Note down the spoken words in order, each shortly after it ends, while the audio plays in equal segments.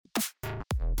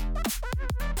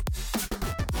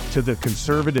to the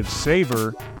conservative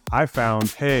saver, I found,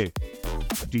 hey,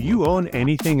 do you own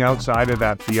anything outside of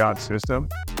that fiat system?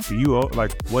 Do you own,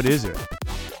 like, what is it?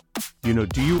 You know,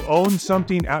 do you own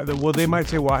something out? Well, they might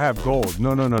say, well, I have gold.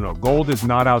 No. Gold is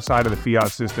not outside of the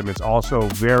fiat system. It's also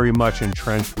very much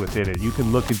entrenched within it. You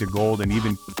can look into gold, and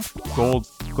even gold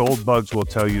bugs will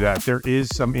tell you that there is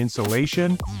some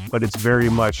insulation, but it's very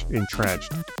much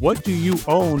entrenched. What do you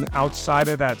own outside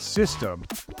of that system?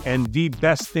 And the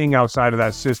best thing outside of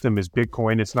that system is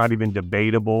Bitcoin. It's not even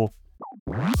debatable.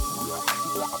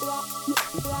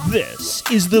 This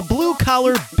is the Blue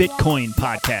Collar Bitcoin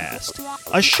Podcast,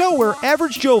 a show where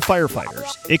average Joe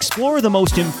firefighters explore the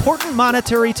most important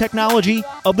monetary technology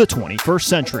of the 21st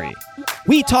century.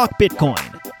 We talk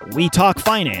Bitcoin, we talk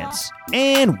finance,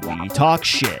 and we talk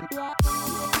shit.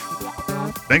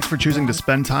 Thanks for choosing to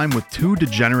spend time with two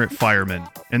degenerate firemen.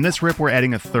 In this rip, we're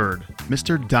adding a third,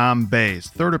 Mr. Dom Bay's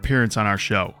third appearance on our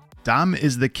show. Dom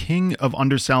is the king of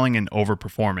underselling and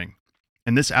overperforming,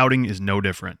 and this outing is no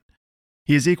different.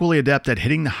 He is equally adept at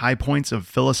hitting the high points of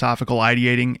philosophical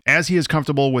ideating as he is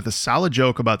comfortable with a solid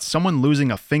joke about someone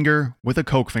losing a finger with a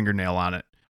Coke fingernail on it.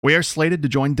 We are slated to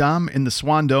join Dom in the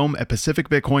Swan Dome at Pacific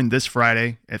Bitcoin this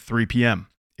Friday at 3 p.m.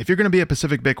 If you're going to be at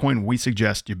Pacific Bitcoin, we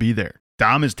suggest you be there.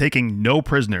 Dom is taking no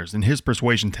prisoners in his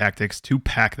persuasion tactics to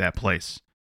pack that place.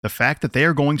 The fact that they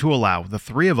are going to allow the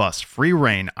three of us free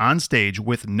reign on stage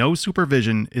with no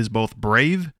supervision is both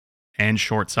brave and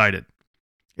short-sighted.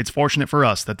 It's fortunate for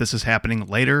us that this is happening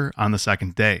later on the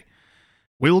second day.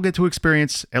 We will get to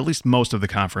experience at least most of the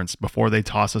conference before they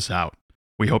toss us out.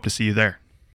 We hope to see you there.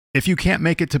 If you can't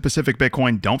make it to Pacific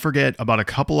Bitcoin, don't forget about a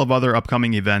couple of other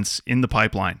upcoming events in the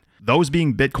pipeline. Those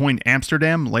being Bitcoin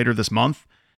Amsterdam later this month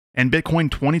and Bitcoin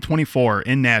 2024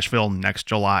 in Nashville next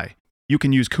July. You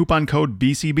can use coupon code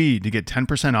BCB to get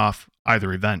 10% off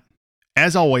either event.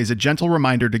 As always, a gentle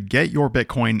reminder to get your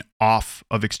Bitcoin off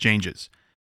of exchanges.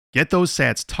 Get those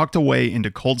sats tucked away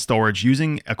into cold storage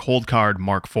using a Cold Card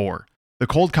Mark IV. The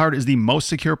Cold Card is the most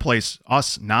secure place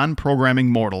us non-programming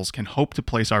mortals can hope to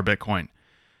place our Bitcoin.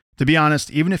 To be honest,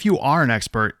 even if you are an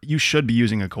expert, you should be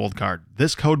using a Cold Card.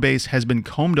 This code base has been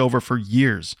combed over for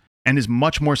years and is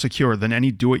much more secure than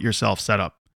any do-it-yourself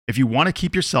setup. If you want to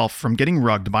keep yourself from getting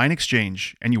rugged by an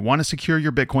exchange and you want to secure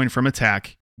your Bitcoin from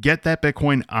attack, get that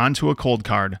Bitcoin onto a Cold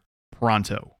Card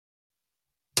pronto.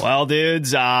 Well,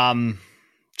 dudes,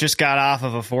 just got off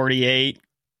of a 48,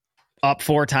 up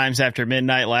 4 times after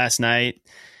midnight last night,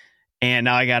 and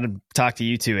now I got to talk to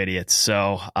you two idiots.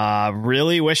 So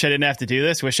really wish I didn't have to do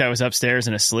this. Wish I was upstairs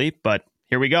and asleep, but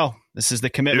here we go. This is the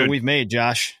commitment we've made,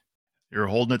 Josh. You're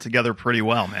holding it together pretty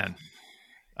well, man.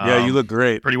 Yeah, you look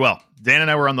great. Pretty well. Dan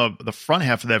and I were on the front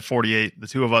half of that 48. The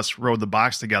two of us rode the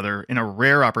box together in a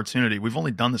rare opportunity. We've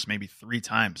only done this maybe 3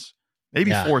 times,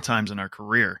 maybe 4 times in our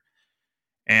career.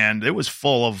 And it was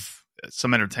full of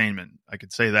some entertainment. I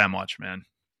could say that much, man.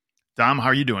 Dom, how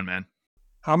are you doing, man?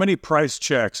 How many price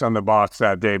checks on the box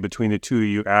that day between the two of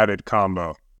you added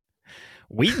combo?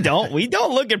 We don't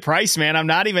look at price, man. I'm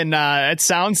not even, that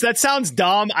sounds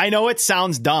dumb. I know it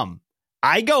sounds dumb.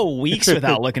 I go weeks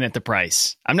without looking at the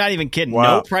price. I'm not even kidding.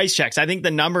 Wow. No price checks. I think the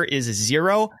number is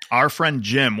 0. Our friend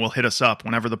Jim will hit us up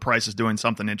whenever the price is doing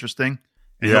something interesting.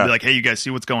 And he'll be like, hey, you guys see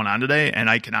what's going on today? And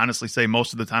I can honestly say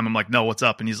most of the time I'm like, no, what's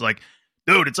up? And he's like,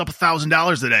 dude, it's up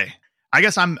 $1,000 today. I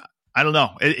guess I don't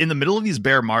know. In the middle of these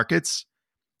bear markets,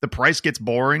 the price gets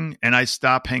boring and I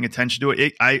stop paying attention to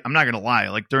it. I'm not going to lie.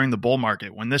 Like during the bull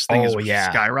market, when this thing is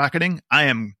skyrocketing, I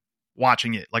am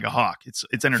watching it like a hawk.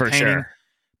 It's entertaining, sure.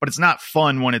 But it's not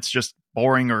fun when it's just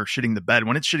boring or shitting the bed.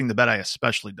 When it's shitting the bed, I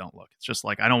especially don't look. It's just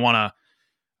like, I don't want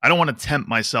to tempt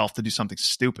myself to do something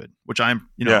stupid, which I've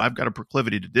got a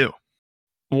proclivity to do.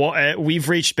 Well, we've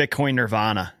reached Bitcoin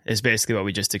nirvana is basically what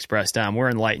we just expressed.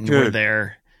 We're enlightened. Good. We're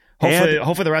there.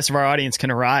 Hopefully the rest of our audience can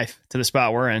arrive to the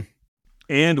spot we're in.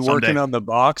 And Someday. working on the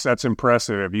box, that's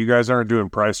impressive. If you guys aren't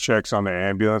doing price checks on the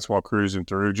ambulance while cruising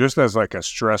through, just as like a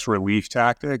stress relief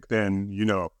tactic, then,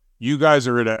 you guys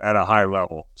are at a high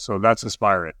level. So that's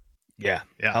inspiring. Yeah.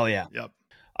 Hell yeah. Yep.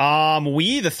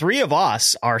 The 3 of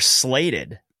us are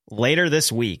slated later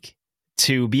this week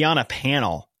to be on a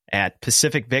panel at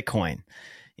Pacific Bitcoin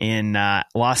in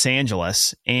Los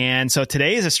Angeles. And so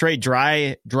today is a straight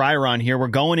dry run here. We're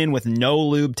going in with no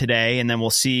lube today, and then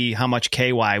we'll see how much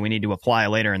KY we need to apply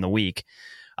later in the week.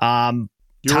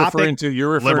 You're referring to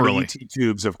liberally. ET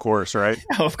tubes, of course, right?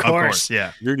 Of course.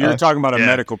 Yeah. You're talking about a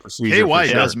medical procedure.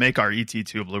 KY does make our ET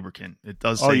tube lubricant. It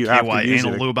does say KY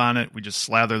anal lube on it. We just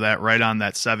slather that right on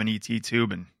that 7 ET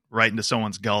tube and right into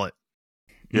someone's gullet.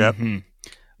 Yep. Mm-hmm.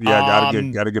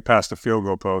 Yeah, gotta get past the field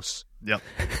goal posts. Yep.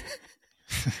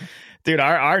 Dude,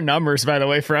 our numbers, by the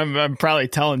way, I'm probably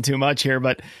telling too much here,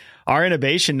 but our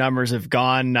intubation numbers have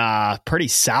gone pretty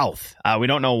south. We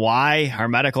don't know why. Our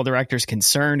medical director's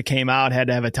concerned, came out, had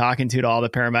to have a talking to all the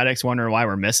paramedics, wondering why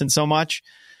we're missing so much.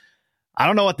 I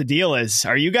don't know what the deal is.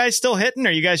 Are you guys still hitting?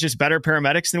 Are you guys just better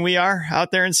paramedics than we are out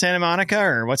there in Santa Monica,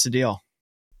 or what's the deal?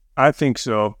 I think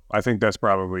so. I think that's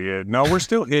probably it. No, we're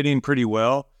still hitting pretty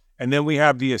well. And then we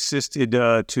have the assisted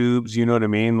tubes, you know what I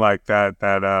mean? Like that,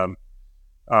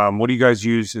 what do you guys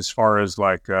use as far as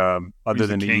like, other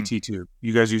than the ET tube?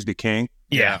 You guys use the King?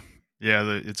 Yeah.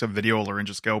 It's a video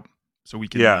laryngoscope. So we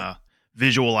can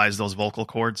visualize those vocal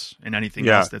cords and anything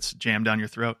else that's jammed down your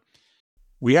throat.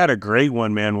 We had a great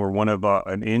one, man, where one of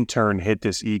an intern hit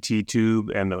this ET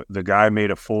tube and the guy made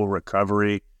a full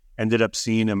recovery, ended up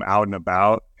seeing him out and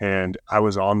about. And I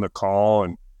was on the call,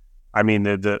 and I mean,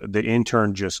 the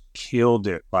intern just killed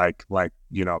it. Like,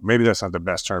 you know, maybe that's not the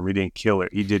best term. He didn't kill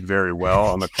it. He did very well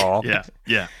on the call.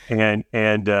 Yeah.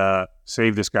 And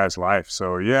saved this guy's life.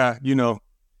 So yeah, you know,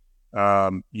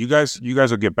 you guys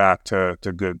will get back to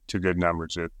good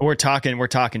numbers. We're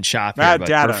talking shop here, but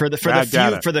data. For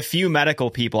the few medical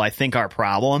people, I think our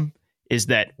problem is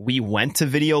that we went to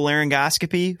video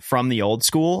laryngoscopy from the old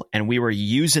school, and we were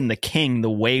using the King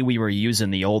the way we were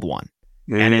using the old one.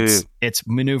 And it's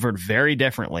maneuvered very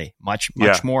differently, much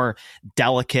more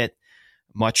delicate,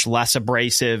 much less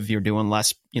abrasive. You're doing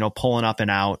less, you know, pulling up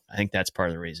and out. I think that's part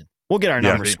of the reason. We'll get our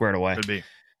numbers squared away. Could be.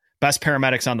 Best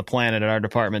paramedics on the planet at our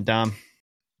department, Dom.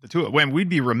 We'd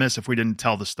be remiss if we didn't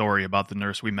tell the story about the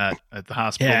nurse we met at the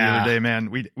hospital the other day,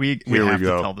 man. We have to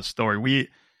tell the story. We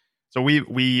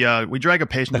drag a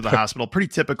patient to the hospital, pretty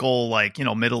typical, like, you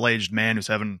know, middle-aged man who's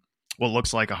having what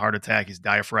looks like a heart attack. He's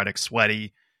diaphoretic,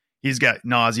 sweaty. He's got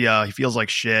nausea. He feels like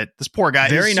shit. This poor guy.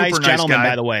 Very nice gentleman,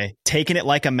 by the way. Taking it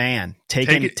like a man.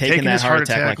 Taking that his heart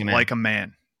attack like a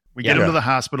man. We get him to the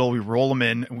hospital. We roll him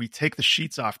in, and we take the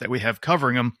sheets off that we have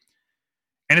covering him.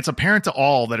 And it's apparent to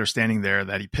all that are standing there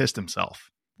that he pissed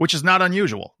himself, which is not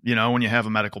unusual. You know, when you have a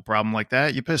medical problem like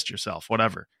that, you pissed yourself,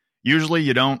 whatever. Usually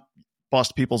you don't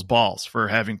bust people's balls for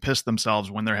having pissed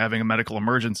themselves when they're having a medical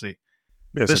emergency.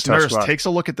 This nurse takes a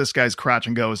look at this guy's crotch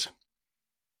and goes,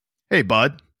 "Hey,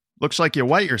 bud, looks like you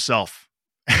wet yourself."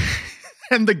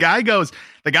 And the guy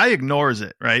ignores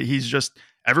it, right? He's just,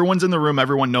 everyone's in the room.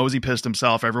 Everyone knows he pissed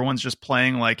himself. Everyone's just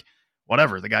playing like,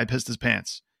 whatever. The guy pissed his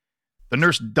pants. The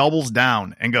nurse doubles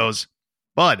down and goes,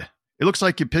 "Bud, it looks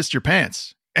like you pissed your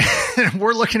pants." And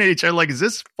we're looking at each other like, is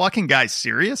this fucking guy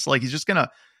serious? Like, he's just going to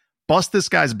bust this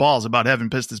guy's balls about having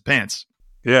pissed his pants.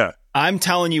 Yeah. I'm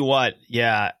telling you what.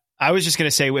 Yeah. I was just going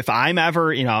to say, if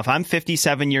I'm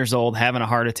 57 years old having a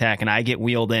heart attack and I get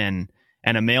wheeled in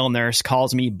and a male nurse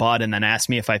calls me bud and then asks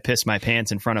me if I pissed my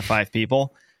pants in front of 5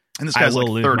 people. And this guy's like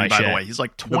 30, by the way. He's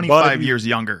like 25 years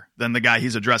younger than the guy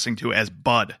he's addressing to as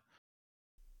bud.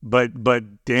 But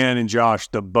Dan and Josh,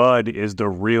 the bud is the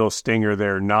real stinger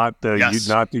there, not the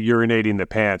urinating the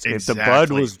pants. Exactly. If the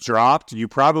bud was dropped, you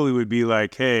probably would be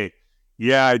like, "Hey,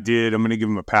 yeah, I did. I'm going to give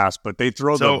him a pass." But they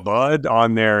throw the bud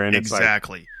on there, and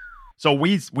exactly. So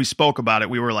we spoke about it.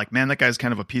 We were like, "Man, that guy's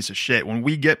kind of a piece of shit." When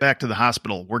we get back to the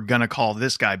hospital, we're gonna call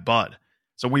this guy Bud.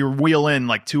 So we wheel in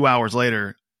like 2 hours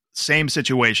later, same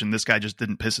situation. This guy just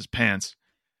didn't piss his pants,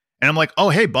 and I'm like, "Oh,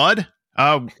 hey, Bud."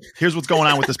 Here's what's going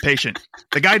on with this patient.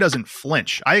 The guy doesn't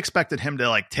flinch. I expected him to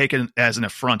like take it as an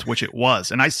affront, which it was.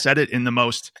 And I said it in the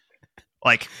most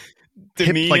like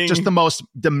just the most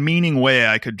demeaning way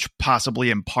I could possibly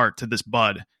impart to this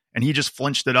bud. And he just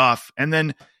flinched it off. And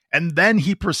then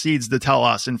he proceeds to tell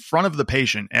us in front of the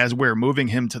patient as we're moving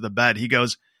him to the bed, he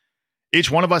goes,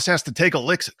 "Each one of us has to take a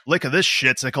lick of this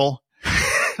shitsicle."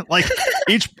 Like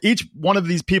each one of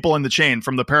these people in the chain,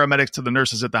 from the paramedics to the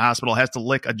nurses at the hospital, has to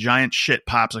lick a giant shit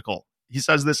popsicle. He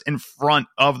says this in front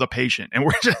of the patient. And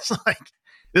we're just like,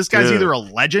 this guy's either a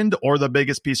legend or the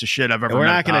biggest piece of shit I've ever met. We're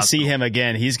not going to see him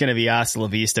again. He's going to be hasta la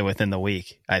vista within the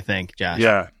week, I think, Josh.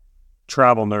 Yeah.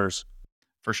 Travel nurse.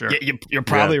 For sure. You're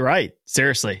probably right.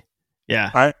 Seriously.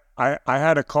 Yeah. I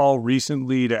had a call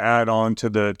recently to add on to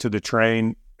the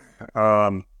train.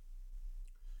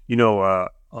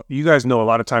 You guys know a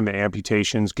lot of time the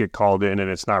amputations get called in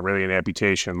and it's not really an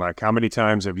amputation. Like, how many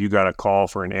times have you got a call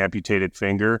for an amputated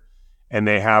finger and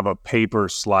they have a paper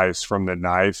slice from the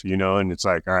knife, and it's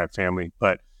like, all right, family.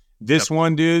 But this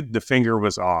one, dude, the finger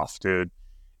was off, dude.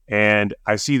 And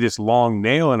I see this long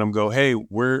nail and I'm go, "Hey,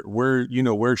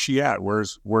 where's she at?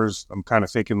 Where's I'm kind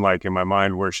of thinking like in my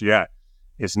mind, where's she at?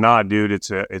 It's not, dude. It's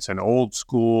an old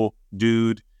school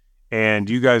dude. And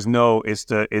you guys know it's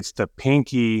the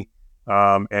pinky.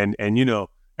 And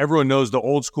everyone knows the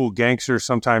old school gangsters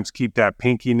sometimes keep that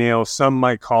pinky nail. Some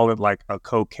might call it like a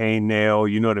cocaine nail,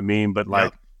 you know what I mean? But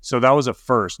like, so that was a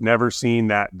first. Never seen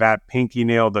that pinky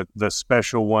nail, the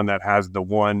special one that has the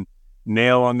one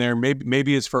nail on there.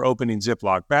 Maybe it's for opening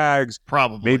Ziploc bags.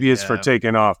 Probably. Maybe it's for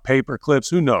taking off paper clips.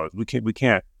 Who knows? We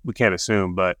can't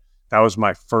assume. But that was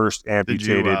my first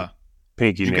amputated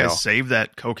pinky nail. Did you guys save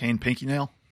that cocaine pinky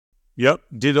nail? Yep,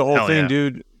 did the whole Hell thing, yeah.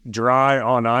 dude. Dry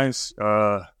on ice.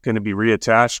 Going to be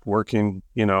reattached. Working.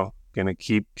 Going to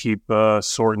keep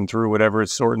sorting through whatever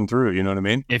it's sorting through. You know what I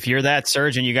mean? If you're that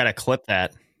surgeon, you got to clip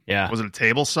that. Yeah. Was it a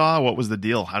table saw? What was the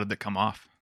deal? How did it come off?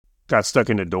 Got stuck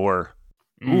in the door.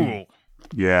 Ooh.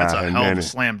 Yeah, That's a hell of a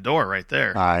slammed door right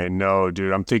there. I know,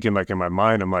 dude. I'm thinking like in my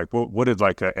mind, I'm like, what did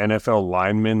like a NFL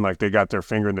lineman, like they got their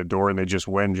finger in the door and they just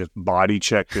went and just body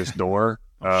checked this door?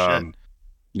 Shit.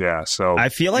 Yeah, so I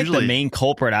feel like the main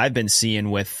culprit I've been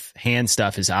seeing with hand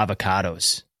stuff is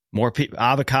avocados. More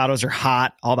avocados are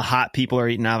hot. All the hot people are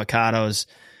eating avocados.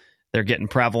 They're getting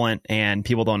prevalent and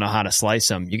people don't know how to slice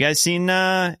them. You guys seen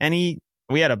any?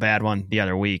 We had a bad one the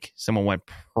other week. Someone went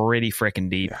pretty freaking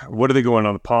deep. What are they going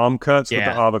on, the palm cuts with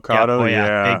the avocado? Yep. Oh,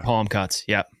 yeah, big palm cuts.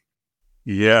 Yep.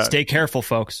 Yeah. Stay careful,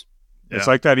 folks. It's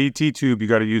like that ET tube. You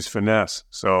got to use finesse.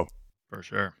 So for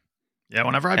sure. Yeah,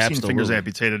 whenever I've seen fingers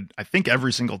amputated, I think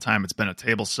every single time it's been a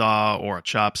table saw or a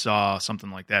chop saw,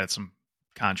 something like that. It's some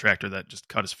contractor that just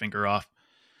cut his finger off.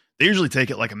 They usually take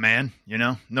it like a man,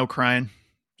 no crying.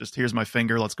 Just here's my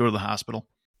finger. Let's go to the hospital.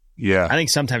 Yeah. I think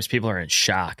sometimes people are in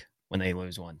shock when they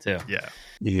lose one too. Yeah.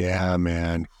 Yeah,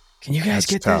 man. Can you guys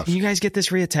get this? Can you guys get this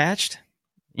reattached?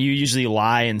 You usually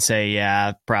lie and say,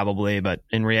 yeah, probably. But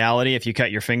in reality, if you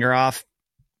cut your finger off,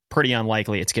 pretty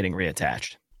unlikely it's getting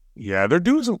reattached. Yeah, they're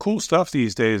doing some cool stuff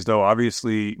these days, though.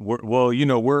 Obviously,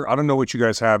 we're I don't know what you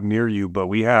guys have near you, but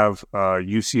we have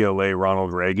UCLA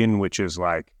Ronald Reagan, which is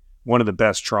like one of the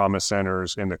best trauma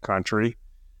centers in the country.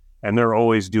 And they're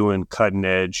always doing cutting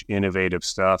edge, innovative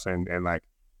stuff. And like,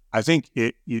 I think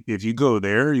if you go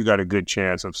there, you got a good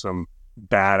chance of some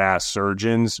badass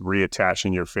surgeons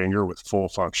reattaching your finger with full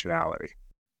functionality.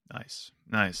 Nice.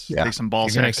 Yeah. Take some ball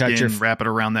sack skin, wrap it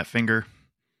around that finger.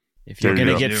 If you're going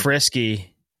to get frisky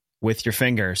with your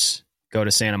fingers, go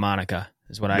to Santa Monica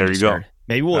is what I just heard.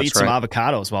 Maybe we'll eat some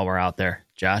avocados while we're out there,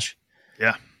 Josh.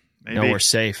 Yeah, maybe. No, we're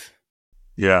safe.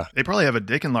 Yeah. They probably have a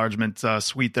dick enlargement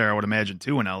suite there, I would imagine,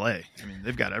 too, in LA. I mean,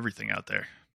 they've got everything out there.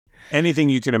 Anything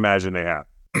you can imagine they have.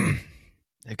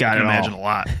 They've got it all. Imagine a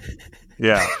lot.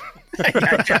 Yeah.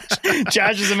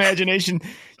 Josh's imagination.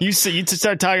 You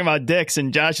start talking about dicks,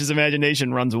 and Josh's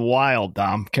imagination runs wild,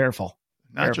 Dom. Careful.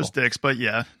 Not just dicks, but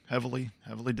yeah, heavily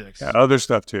dicks. Yeah, other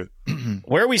stuff too.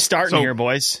 Where are we starting here,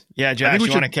 boys? Yeah, Josh,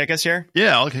 you want to kick us here?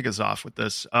 Yeah, I'll kick us off with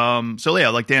this. So yeah,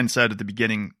 like Dan said at the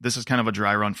beginning, this is kind of a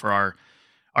dry run for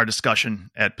our discussion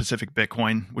at Pacific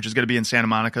Bitcoin, which is going to be in Santa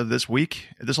Monica this week.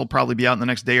 This will probably be out in the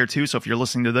next day or two. So if you're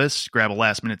listening to this, grab a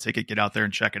last minute ticket, get out there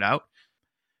and check it out.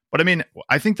 But I mean,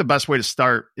 I think the best way to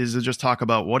start is to just talk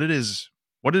about what it is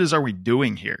are we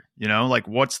doing here? Like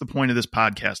what's the point of this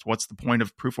podcast? What's the point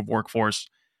of Proof of Workforce?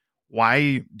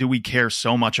 Why do we care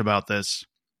so much about this?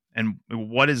 And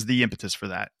what is the impetus for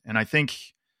that? And I think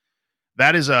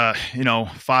that is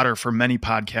fodder for many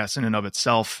podcasts in and of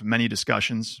itself, many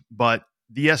discussions, but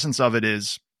the essence of it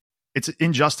is it's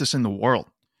injustice in the world.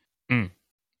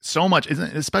 So much,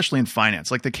 especially in finance,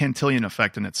 like the Cantillon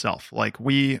effect in itself. Like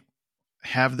we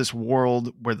have this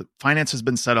world where the finance has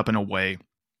been set up in a way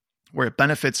where it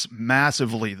benefits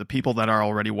massively the people that are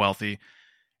already wealthy.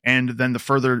 And then the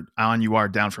further on you are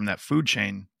down from that food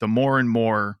chain, the more and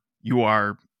more you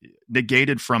are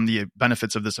negated from the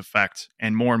benefits of this effect,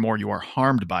 and more you are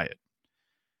harmed by it.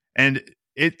 And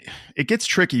it gets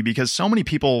tricky because so many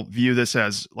people view this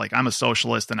as like, I'm a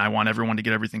socialist and I want everyone to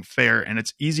get everything fair. And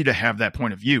it's easy to have that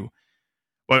point of view.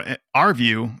 But our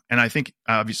view, and I think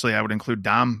obviously I would include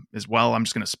Dom as well, I'm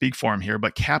just going to speak for him here,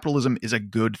 but capitalism is a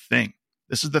good thing.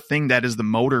 This is the thing that is the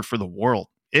motor for the world.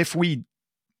 If we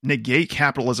negate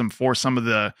capitalism for some of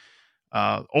the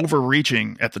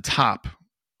overreaching at the top,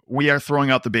 we are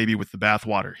throwing out the baby with the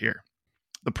bathwater here.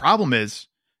 The problem is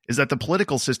that the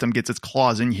political system gets its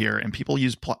claws in here, and people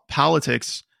use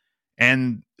politics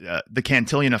and the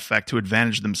Cantillon effect to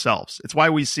advantage themselves. It's why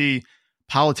we see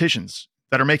politicians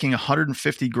that are making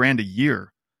 $150,000 a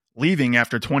year leaving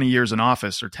after 20 years in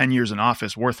office or 10 years in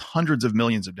office worth hundreds of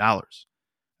millions of dollars.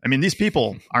 I mean, these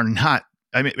people are not,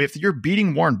 I mean, if you're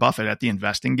beating Warren Buffett at the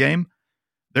investing game,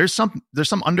 there's some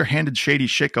underhanded shady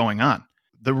shit going on.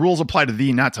 The rules apply to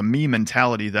thee, not to me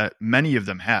mentality that many of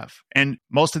them have. And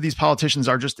most of these politicians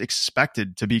are just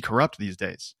expected to be corrupt these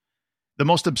days. The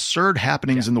most absurd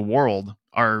happenings in the world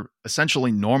are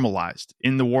essentially normalized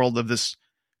in the world of this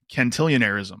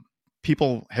cantillionairism.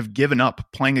 People have given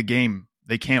up playing a game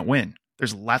they can't win.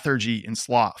 There's lethargy and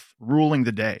sloth ruling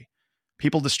the day.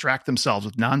 People distract themselves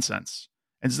with nonsense.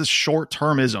 And it's this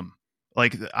short-termism.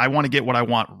 Like, I want to get what I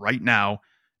want right now,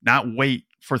 not wait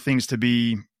for things to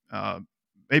be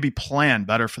maybe plan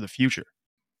better for the future.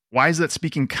 Why is that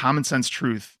speaking common sense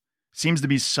truth seems to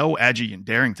be so edgy and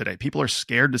daring today? People are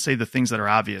scared to say the things that are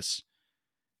obvious.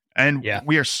 And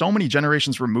we are so many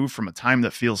generations removed from a time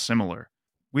that feels similar.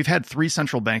 We've had 3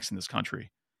 central banks in this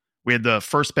country. We had the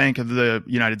first bank of the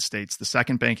United States, the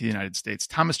second bank of the United States.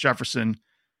 Thomas Jefferson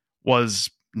was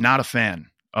not a fan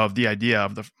of the idea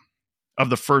of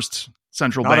the first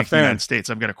central bank of the United States.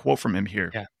 I've got a quote from him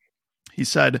here. Yeah. He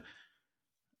said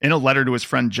in a letter to his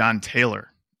friend John Taylor,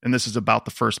 and this is about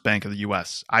the first bank of the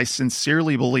U.S., "I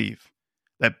sincerely believe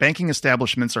that banking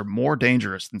establishments are more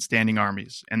dangerous than standing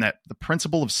armies, and that the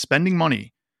principle of spending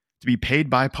money to be paid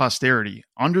by posterity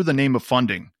under the name of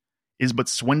funding is but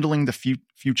swindling the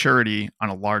futurity on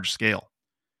a large scale."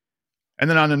 And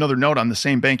then on another note, on the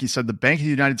same bank, he said, "The Bank of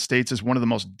the United States is one of the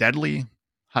most deadly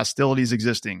hostilities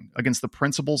existing against the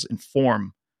principles and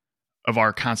form of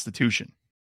our Constitution."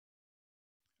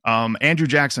 Andrew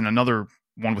Jackson, another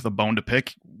one with a bone to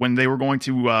pick, when they were going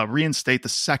to reinstate the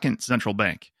second central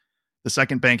bank, the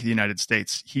second bank of the United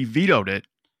States, he vetoed it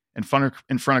in front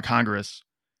of Congress.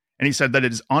 And he said that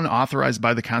it is unauthorized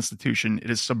by the Constitution. It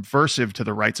is subversive to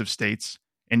the rights of states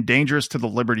and dangerous to the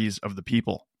liberties of the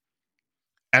people.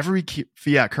 Every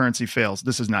fiat currency fails.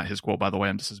 This is not his quote, by the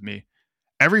way. This is me.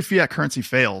 Every fiat currency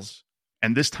fails,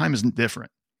 and this time isn't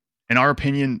different. In our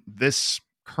opinion, this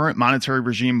current monetary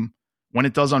regime, when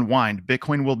it does unwind,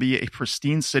 Bitcoin will be a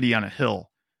pristine city on a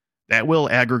hill that will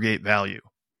aggregate value.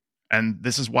 And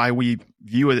this is why we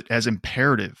view it as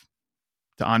imperative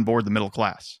to onboard the middle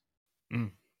class.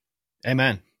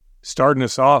 Amen. Starting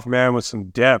us off, man, with some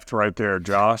depth right there,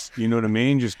 Josh. You know what I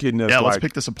mean? Just getting us let's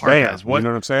pick this apart, guys. You know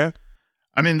what I'm saying?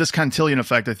 I mean, this Cantillon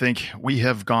effect, I think we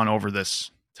have gone over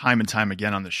this time and time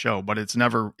again on the show, but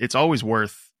it's always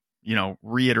worth,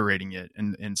 reiterating it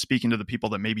and speaking to the people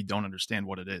that maybe don't understand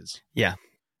what it is. Yeah.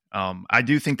 I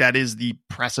do think that is the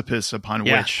precipice upon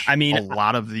which a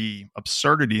lot of the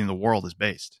absurdity in the world is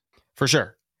based. For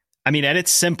sure. I mean, at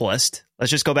its simplest, let's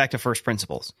just go back to first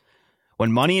principles.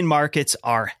 When money and markets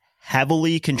are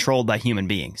heavily controlled by human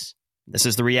beings, this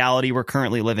is the reality we're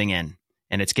currently living in.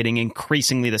 And it's getting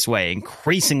increasingly this way,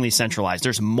 increasingly centralized.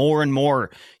 There's more and more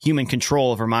human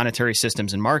control over monetary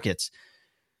systems and markets.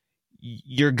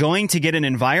 You're going to get an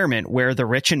environment where the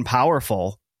rich and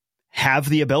powerful have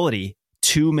the ability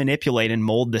to manipulate and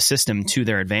mold the system to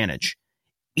their advantage.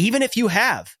 Even if you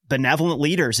have benevolent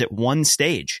leaders at one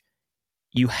stage,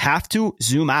 you have to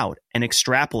zoom out and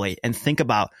extrapolate and think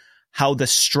about how the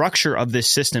structure of this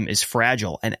system is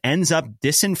fragile and ends up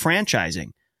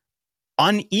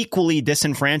unequally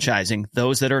disenfranchising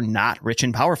those that are not rich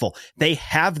and powerful. They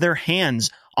have their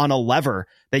hands on a lever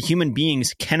that human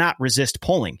beings cannot resist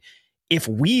pulling. If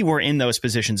we were in those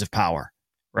positions of power,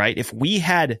 right? If we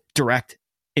had direct,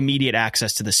 immediate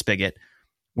access to the spigot,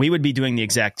 we would be doing the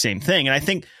exact same thing. And I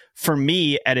think for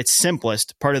me, at its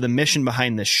simplest, part of the mission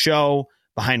behind this show,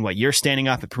 behind what you're standing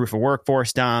up at Proof of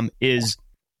Workforce, Dom, is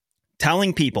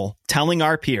telling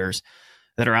our peers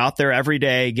that are out there every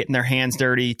day, getting their hands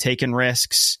dirty, taking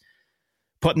risks,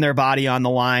 putting their body on the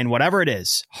line, whatever it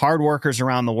is, hard workers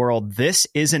around the world, this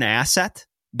is an asset,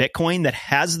 Bitcoin, that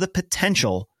has the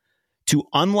potential to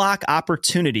unlock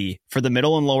opportunity for the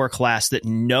middle and lower class that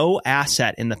no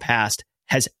asset in the past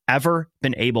has ever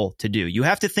been able to do. You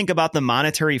have to think about the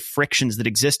monetary frictions that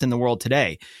exist in the world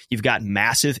today. You've got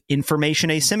massive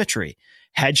information asymmetry,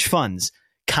 hedge funds,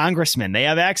 congressmen, they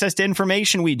have access to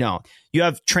information we don't. You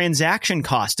have transaction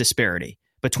cost disparity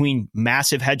between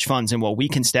massive hedge funds and what we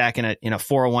can stack in a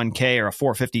 401k or a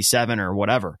 457 or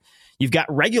whatever. You've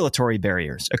got regulatory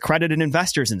barriers, accredited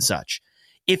investors and such.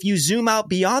 If you zoom out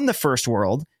beyond the first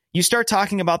world, you start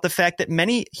talking about the fact that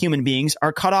many human beings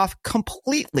are cut off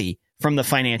completely from the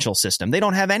financial system. They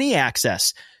don't have any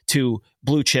access to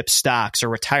blue chip stocks or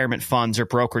retirement funds or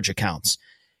brokerage accounts.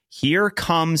 Here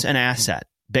comes an asset,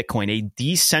 Bitcoin, a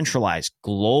decentralized,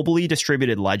 globally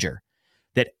distributed ledger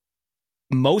that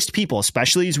most people,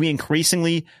 especially as we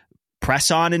increasingly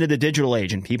press on into the digital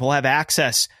age and people have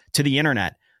access to the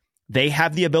internet, they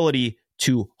have the ability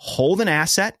to hold an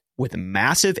asset with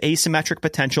massive asymmetric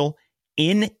potential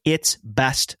in its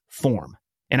best form.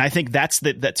 And I think that's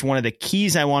one of the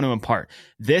keys I want to impart.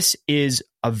 This is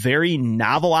a very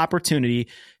novel opportunity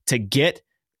to get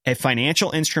a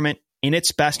financial instrument in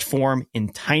its best form in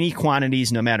tiny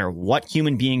quantities, no matter what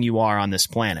human being you are on this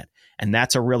planet. And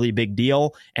that's a really big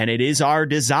deal. And it is our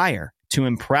desire to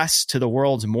impress to the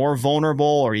world's more vulnerable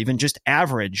or even just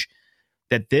average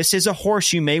that this is a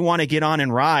horse you may want to get on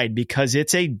and ride, because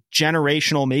it's a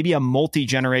generational, maybe a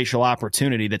multi-generational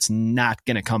opportunity that's not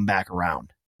going to come back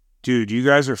around. Dude, you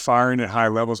guys are firing at high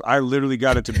levels. I literally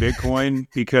got into Bitcoin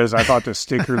because I thought the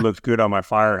sticker looked good on my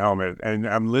fire helmet. And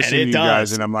I'm listening to you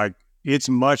guys and I'm like, it's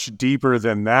much deeper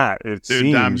than that. It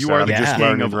seems. Dom, you are the just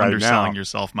king of right underselling now.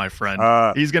 yourself, my friend.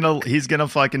 He's gonna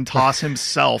fucking toss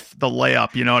himself the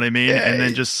layup, you know what I mean? And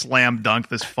then just slam dunk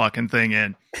this fucking thing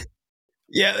in.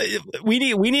 Yeah, we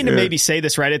need to maybe say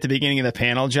this right at the beginning of the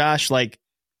panel, Josh. Like,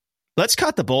 let's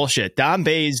cut the bullshit. Dom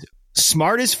Bay's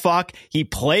smart as fuck. He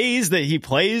plays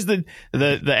the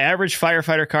average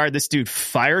firefighter card. This dude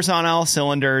fires on all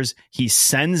cylinders. He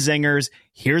sends zingers.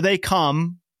 Here they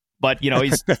come. But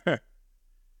he's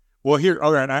well. Here,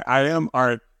 all right. I am all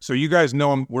right. So you guys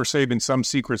know we're saving some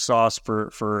secret sauce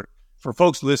for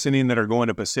folks listening that are going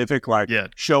to Pacific.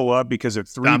 Show up, because at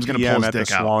 3 p.m. at the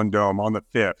Swan Dome on the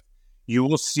 5th. You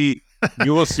will see.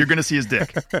 You're going to see his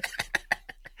dick.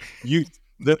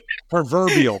 The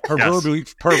proverbially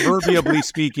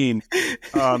speaking,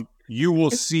 you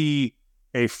will see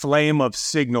a flame of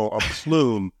signal, a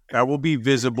plume that will be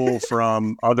visible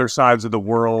from other sides of the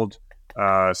world,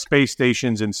 space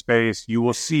stations in space. You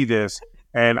will see this,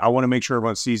 and I want to make sure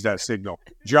everyone sees that signal.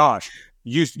 Josh,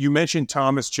 you mentioned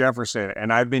Thomas Jefferson,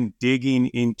 and I've been digging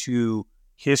into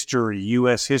history,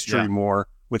 U.S. history more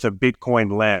with a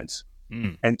Bitcoin lens.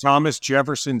 And Thomas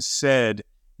Jefferson said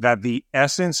that the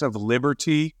essence of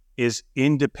liberty is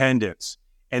independence,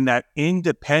 and that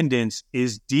independence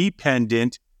is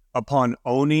dependent upon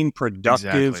owning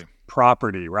productive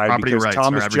property, right? Property because rights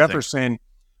Thomas Jefferson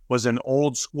was an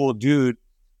old school dude.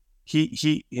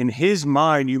 He in his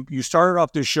mind, you started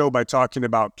off this show by talking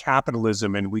about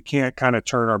capitalism, and we can't kind of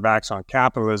turn our backs on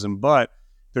capitalism, but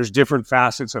there's different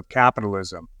facets of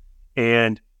capitalism.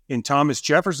 And in Thomas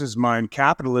Jefferson's mind,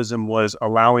 capitalism was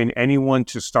allowing anyone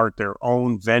to start their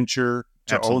own venture,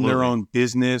 to own their own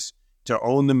business, to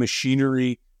own the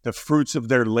machinery, the fruits of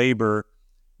their labor,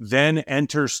 then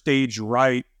enter stage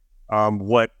right,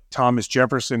 what Thomas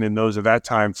Jefferson and those of that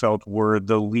time felt were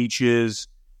the leeches,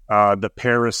 the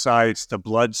parasites, the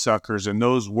bloodsuckers, and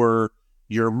those were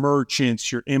your merchants,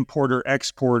 your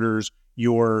importer-exporters,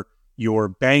 your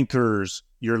bankers,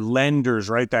 your lenders,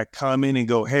 right, that come in and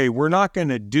go, hey, we're not going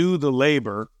to do the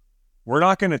labor, we're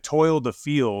not going to toil the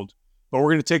field, but we're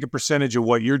going to take a percentage of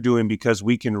what you're doing because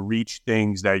we can reach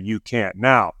things that you can't.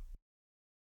 Now,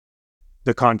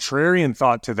 the contrarian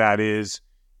thought to that is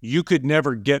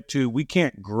we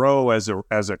can't grow as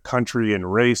a country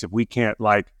and race if we can't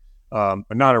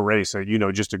not a race,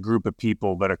 just a group of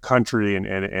people, but a country and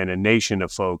a nation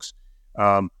of folks.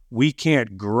 We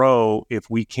can't grow if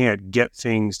we can't get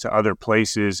things to other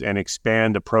places and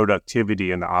expand the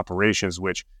productivity and the operations,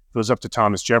 which, if it was up to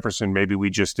Thomas Jefferson, maybe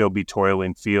we'd just still be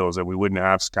toiling fields and we wouldn't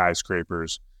have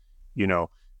skyscrapers,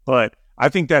 But I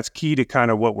think that's key to kind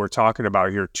of what we're talking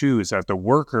about here too, is that the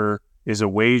worker is a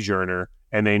wage earner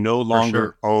and they no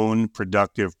longer own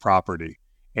productive property.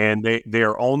 And they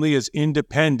are only as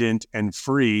independent and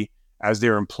free as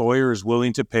their employer is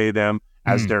willing to pay them,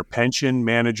 as their pension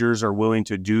managers are willing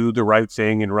to do the right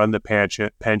thing and run the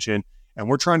pension. And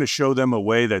we're trying to show them a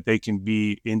way that they can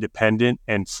be independent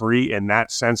and free in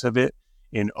that sense of it,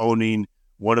 in owning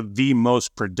one of the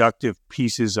most productive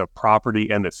pieces of property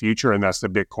in the future, and that's the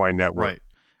Bitcoin network. Right.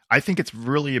 I think it's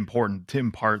really important to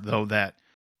impart, though, that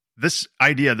this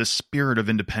idea, this spirit of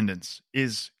independence,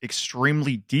 is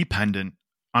extremely dependent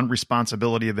on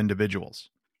responsibility of individuals.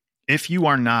 If you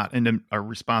are not a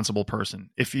responsible person,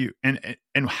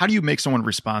 and how do you make someone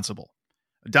responsible?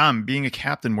 Dom, being a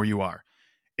captain where you are,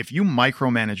 if you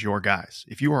micromanage your guys,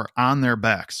 if you are on their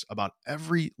backs about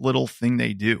every little thing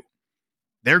they do,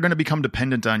 they're going to become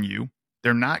dependent on you.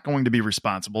 They're not going to be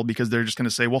responsible because they're just going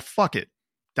to say, well, fuck it.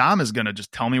 Dom is going to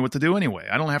just tell me what to do anyway.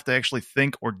 I don't have to actually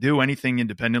think or do anything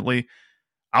independently.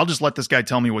 I'll just let this guy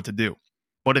tell me what to do.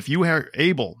 But if you are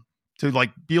able to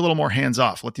be a little more hands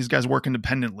off, let these guys work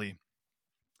independently,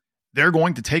 they're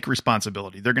going to take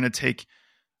responsibility. They're going to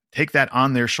take that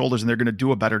on their shoulders and they're going to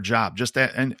do a better job. Just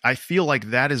that. And I feel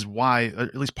like that is why,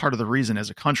 at least part of the reason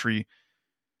as a country,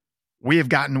 we have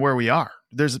gotten where we are.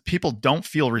 People don't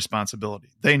feel responsibility.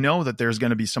 They know that there's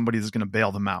going to be somebody that's going to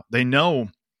bail them out. They know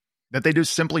that they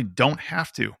just simply don't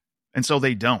have to. And so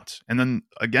they don't. And then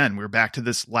again, we're back to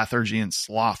this lethargy and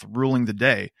sloth ruling the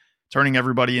day, turning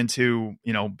everybody into,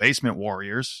 basement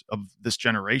warriors of this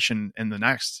generation and the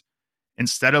next,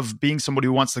 instead of being somebody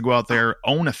who wants to go out there,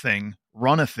 own a thing,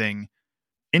 run a thing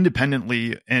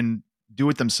independently and do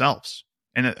it themselves.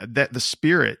 And that the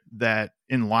spirit that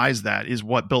lies that is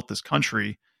what built this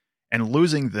country. And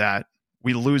losing that,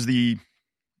 we lose the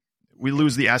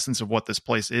essence of what this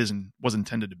place is and was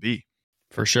intended to be.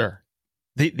 For sure.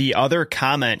 The other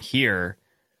comment here,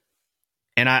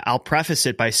 and I'll preface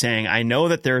it by saying, I know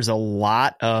that there's a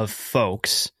lot of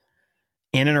folks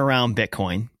in and around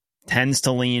Bitcoin, tends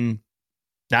to lean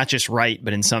not just right,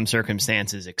 but in some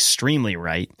circumstances, extremely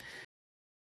right,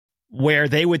 where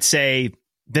they would say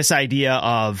this idea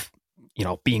of,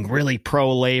 being really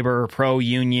pro-labor,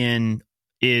 pro-union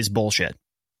is bullshit.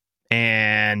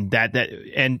 And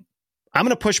and I'm going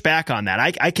to push back on that.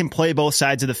 I can play both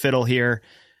sides of the fiddle here,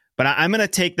 but I'm going to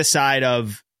take the side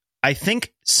of, I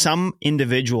think some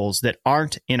individuals that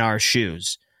aren't in our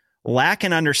shoes lack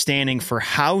an understanding for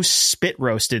how spit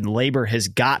roasted labor has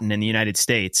gotten in the United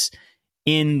States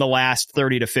in the last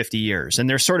 30 to 50 years. And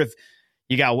there's sort of,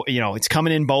 it's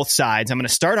coming in both sides. I'm going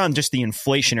to start on just the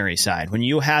inflationary side. When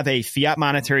you have a fiat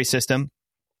monetary system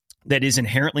that is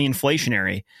inherently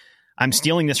inflationary, I'm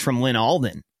stealing this from Lynn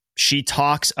Alden. She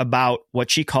talks about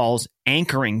what she calls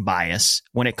anchoring bias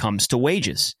when it comes to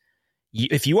wages.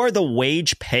 If you are the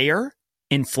wage payer,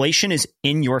 inflation is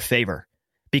in your favor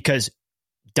because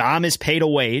Dom is paid a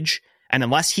wage, and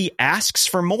unless he asks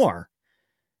for more,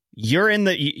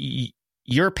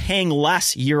 you're paying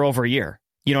less year over year.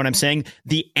 You know what I'm saying?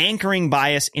 The anchoring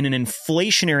bias in an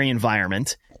inflationary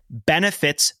environment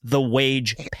benefits the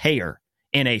wage payer.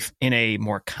 In a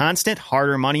more constant,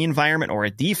 harder money environment or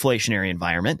a deflationary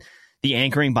environment, the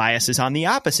anchoring bias is on the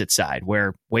opposite side,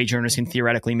 where wage earners can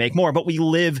theoretically make more, but we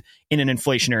live in an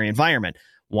inflationary environment.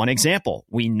 One example,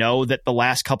 we know that the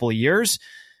last couple of years,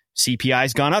 CPI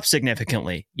has gone up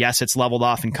significantly. Yes, it's leveled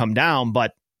off and come down,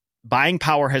 but buying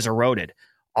power has eroded.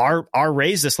 Our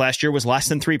raise this last year was less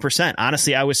than 3%.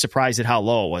 Honestly, I was surprised at how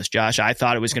low it was, Josh. I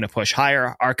thought it was going to push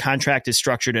higher. Our contract is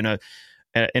structured in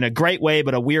a great way,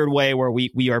 but a weird way where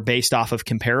we are based off of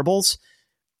comparables.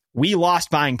 We lost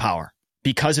buying power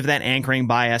because of that anchoring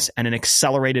bias and an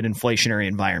accelerated inflationary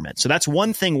environment. So that's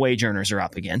one thing wage earners are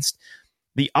up against.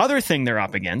 The other thing they're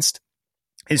up against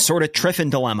is sort of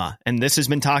Triffin dilemma. And this has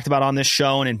been talked about on this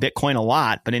show and in Bitcoin a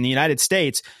lot. But in the United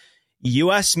States,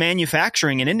 U.S.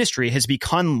 manufacturing and industry has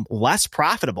become less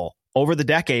profitable over the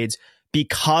decades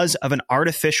because of an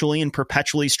artificially and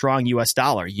perpetually strong U.S.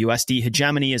 dollar. USD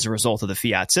hegemony as a result of the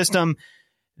fiat system.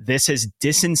 This has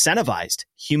disincentivized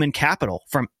human capital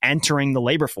from entering the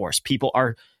labor force. People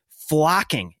are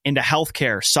flocking into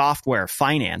healthcare, software,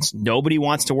 finance. Nobody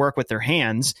wants to work with their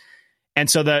hands. And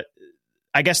so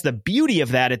I guess the beauty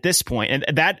of that at this point,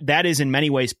 and that is in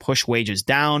many ways pushed wages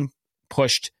down,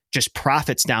 pushed just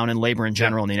profits down in labor in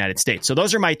general in the United States. So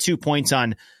those are my 2 points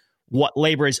on what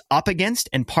labor is up against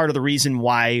and part of the reason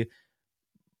why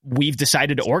we've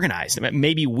decided to organize.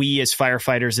 Maybe we as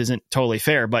firefighters isn't totally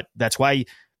fair, but that's why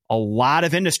a lot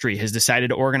of industry has decided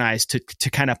to organize to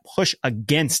kind of push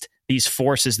against these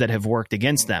forces that have worked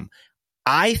against them.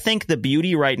 I think the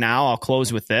beauty right now, I'll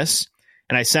close with this,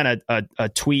 and I sent a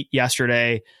tweet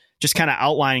yesterday just kind of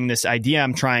outlining this idea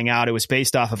I'm trying out. It was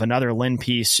based off of another Lynn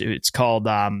piece. It's called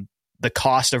The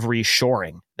Cost of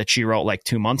Reshoring that she wrote like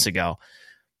 2 months ago.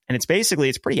 And it's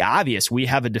pretty obvious we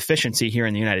have a deficiency here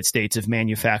in the United States of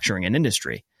manufacturing and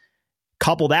industry.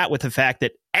 Couple that with the fact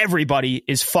that everybody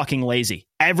is fucking lazy.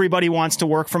 Everybody wants to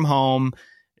work from home,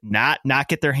 not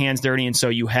get their hands dirty. And so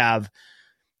you have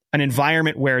an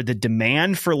environment where the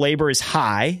demand for labor is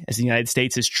high as the United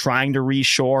States is trying to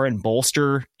reshore and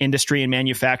bolster industry and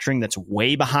manufacturing that's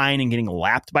way behind and getting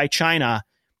lapped by China.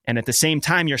 And at the same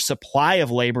time, your supply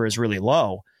of labor is really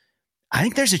low. I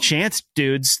think there's a chance,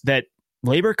 dudes, that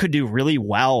labor could do really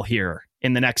well here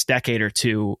in the next decade or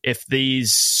two if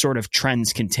these sort of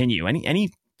trends continue. Any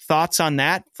thoughts on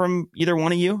that from either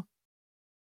one of you?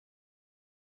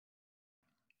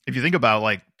 If you think about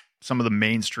like some of the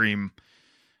mainstream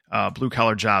blue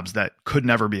collar jobs that could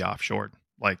never be offshored,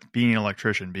 like being an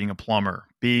electrician, being a plumber,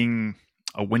 being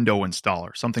a window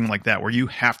installer, something like that, where you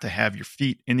have to have your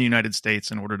feet in the United States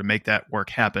in order to make that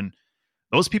work happen.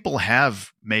 Those people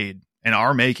have made and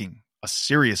are making a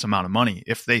serious amount of money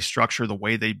if they structure the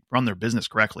way they run their business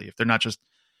correctly. If they're not just,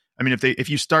 if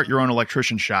you start your own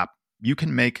electrician shop, you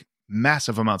can make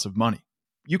massive amounts of money.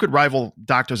 You could rival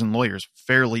doctors and lawyers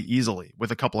fairly easily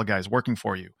with a couple of guys working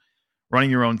for you,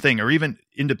 running your own thing, or even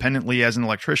independently as an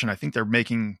electrician. I think they're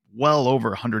making well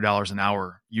over $100 an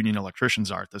hour, union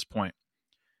electricians are at this point.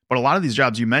 But a lot of these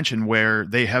jobs you mentioned where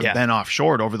they have been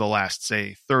offshored over the last,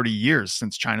 say, 30 years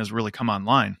since China's really come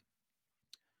online,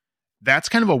 that's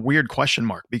kind of a weird question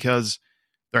mark because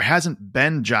there hasn't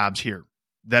been jobs here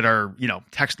that are,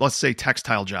 let's say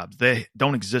textile jobs. They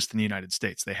don't exist in the United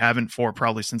States. They haven't for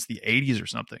probably since the 80s or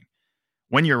something.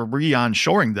 When you're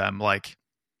re-onshoring them, like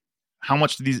how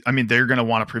much do these, they're going to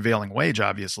want a prevailing wage,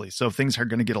 obviously. So things are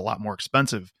going to get a lot more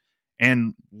expensive,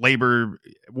 and labor,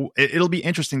 it'll be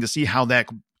interesting to see how that,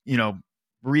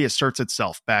 reasserts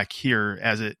itself back here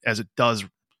as it does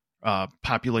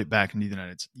populate back into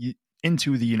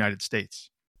the United States.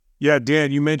 Yeah,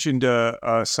 Dan, you mentioned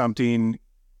something,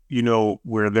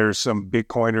 where there's some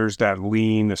Bitcoiners that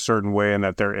lean a certain way and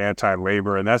that they're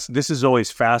anti-labor. And this has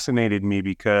always fascinated me,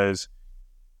 because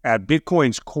at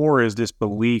Bitcoin's core is this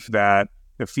belief that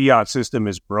the fiat system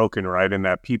is broken, right? And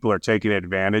that people are taken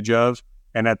advantage of.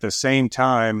 And at the same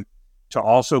time, to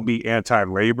also be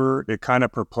anti-labor, it kind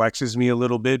of perplexes me a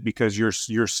little bit, because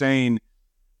you're saying,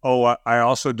 oh, I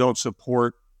also don't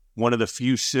support one of the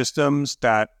few systems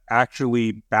that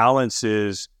actually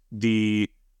balances the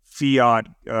fiat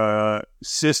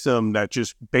system that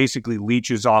just basically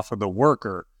leeches off of the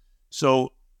worker.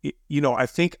 So, I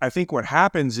think what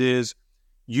happens is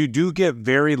you do get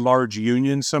very large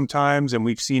unions sometimes, and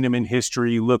we've seen them in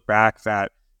history. You look back,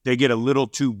 that they get a little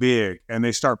too big and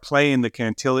they start playing the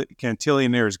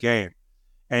cantillionaire's game.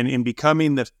 And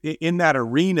in that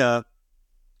arena,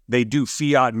 they do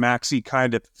fiat maxi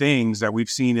kind of things that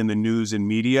we've seen in the news and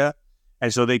media.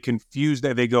 And so they confuse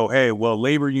that. They go, hey, well,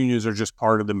 labor unions are just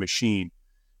part of the machine.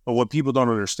 But what people don't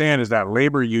understand is that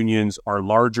labor unions are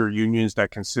larger unions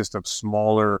that consist of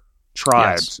smaller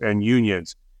tribes and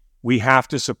unions. We have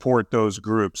to support those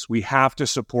groups. We have to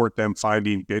support them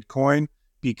finding Bitcoin,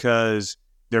 because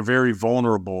they're very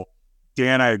vulnerable.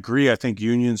 Dan, I agree. I think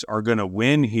unions are going to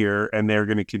win here, and they're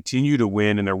going to continue to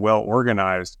win, and they're well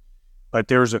organized. But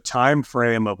there's a time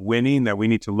frame of winning that we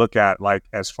need to look at, like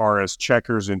as far as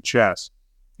checkers and chess.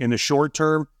 In the short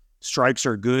term, strikes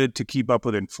are good to keep up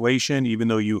with inflation, even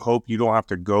though you hope you don't have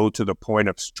to go to the point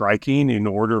of striking in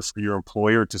order for your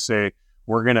employer to say,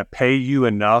 we're going to pay you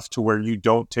enough to where you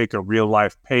don't take a real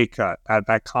life pay cut.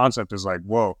 That concept is like,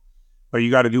 whoa, but you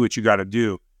got to do what you got to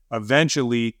do.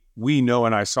 Eventually, we know,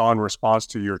 and I saw in response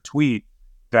to your tweet,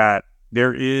 that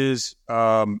there is,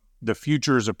 the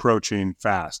future is approaching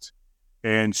fast.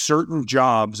 And certain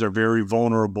jobs are very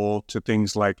vulnerable to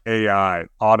things like AI,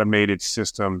 automated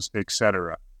systems,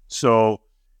 etc. So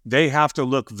they have to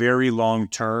look very long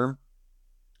term.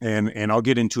 And I'll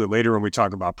get into it later when we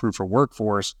talk about proof of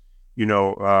workforce,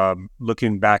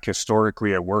 looking back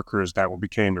historically at workers that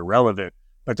became irrelevant.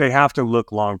 But they have to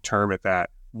look long term at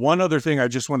that. One other thing I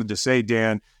just wanted to say,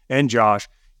 Dan and Josh,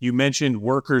 you mentioned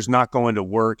workers not going to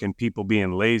work and people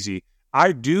being lazy.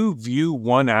 I do view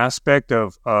one aspect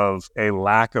of a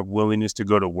lack of willingness to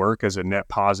go to work as a net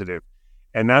positive,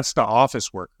 and that's the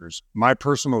office workers. My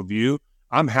personal view,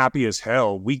 I'm happy as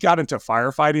hell. We got into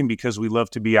firefighting because we love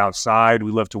to be outside.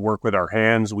 We love to work with our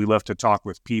hands. We love to talk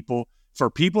with people. For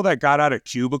people that got out of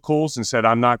cubicles and said,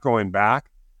 I'm not going back,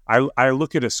 I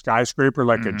look at a skyscraper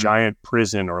like a giant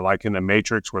prison, or like in the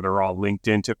Matrix where they're all linked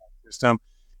into the system.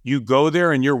 You go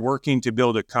there and you're working to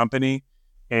build a company,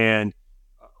 and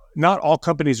not all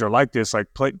companies are like this. Like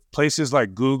places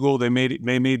like Google, they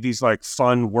made these like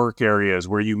fun work areas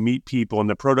where you meet people and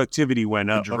the productivity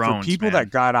went up. Drones, but for people that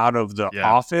got out of the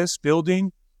office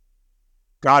building,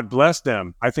 God bless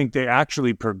them. I think they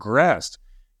actually progressed.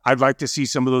 I'd like to see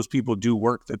some of those people do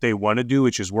work that they want to do,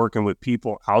 which is working with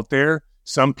people out there.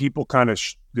 Some people kind of,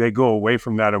 they go away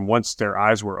from that. And once their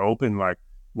eyes were open, like,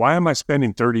 why am I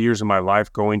spending 30 years of my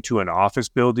life going to an office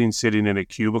building, sitting in a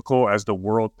cubicle as the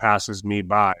world passes me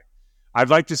by? I'd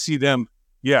like to see them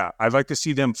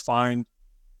find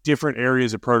different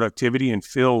areas of productivity and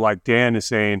fill, like Dan is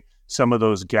saying, some of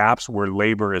those gaps where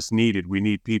labor is needed. We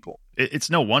need people. It's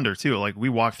no wonder, too. Like we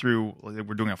walk through,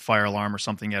 we're doing a fire alarm or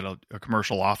something at a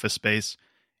commercial office space.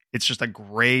 It's just a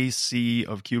gray sea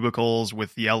of cubicles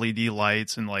with the LED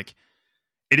lights. And like,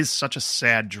 it is such a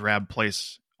sad, drab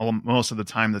place most of the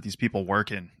time that these people work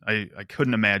in. I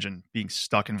couldn't imagine being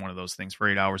stuck in one of those things for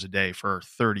 8 hours a day for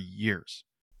 30 years.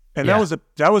 And that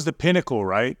was the pinnacle,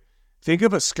 right? Think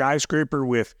of a skyscraper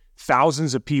with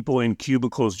thousands of people in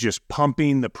cubicles just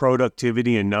pumping the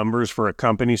productivity and numbers for a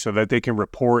company so that they can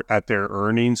report at their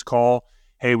earnings call,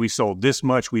 hey, we sold this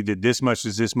much, we did this much,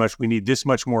 is this much, we need this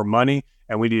much more money,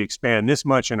 and we need to expand this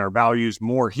much, and our value's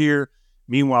more here.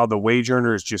 Meanwhile, the wage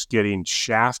earner is just getting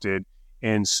shafted.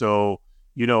 And so,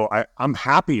 I'm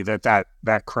happy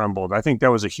that crumbled. I think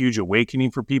that was a huge awakening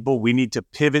for people. We need to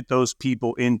pivot those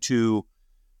people into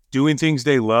doing things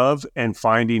they love and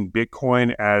finding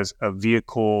Bitcoin as a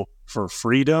vehicle for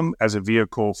freedom, as a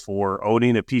vehicle for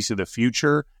owning a piece of the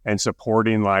future and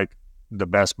supporting like the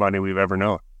best money we've ever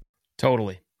known.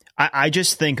 Totally. I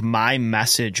just think my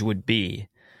message would be,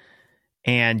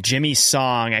 and Jimmy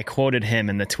Song, I quoted him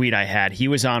in the tweet I had. He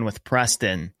was on with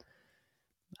Preston,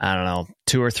 I don't know,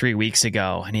 2 or 3 weeks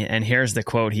ago. And here's the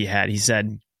quote he had. He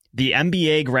said, "The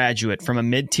MBA graduate from a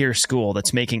mid-tier school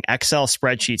that's making Excel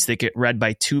spreadsheets that get read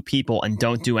by 2 people and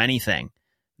don't do anything,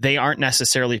 they aren't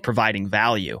necessarily providing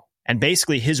value." And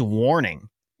basically his warning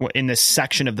in this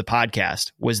section of the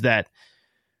podcast was that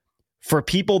for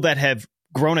people that have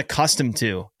grown accustomed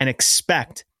to and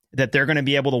expect that they're going to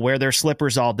be able to wear their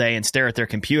slippers all day and stare at their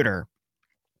computer,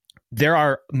 there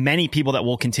are many people that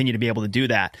will continue to be able to do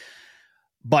that.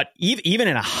 But even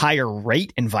in a higher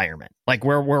rate environment, like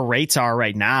where rates are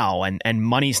right now, and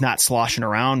money's not sloshing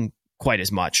around quite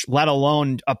as much, let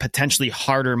alone a potentially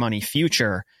harder money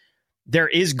future, there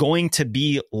is going to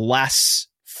be less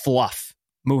fluff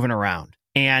moving around.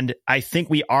 And I think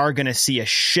we are going to see a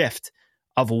shift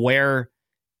of where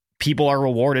people are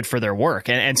rewarded for their work.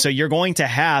 And so you're going to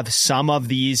have some of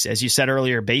these, as you said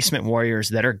earlier, basement warriors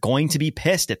that are going to be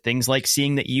pissed at things like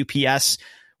seeing that UPS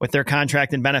with their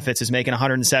contract and benefits is making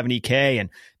 $170K,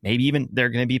 and maybe even they're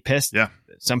going to be pissed. Yeah.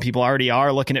 Some people already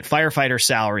are looking at firefighter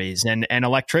salaries and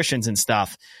electricians and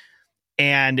stuff.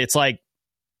 And it's like,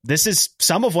 this is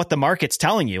some of what the market's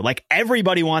telling you. Like,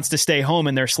 everybody wants to stay home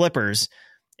in their slippers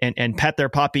and pet their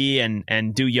puppy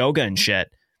and do yoga and shit.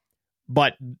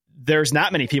 But there's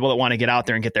not many people that want to get out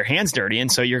there and get their hands dirty.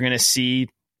 And so you're going to see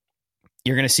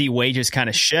wages kind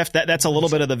of shift. That's a little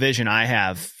bit of the vision I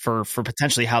have for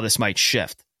potentially how this might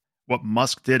shift. What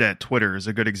Musk did at Twitter is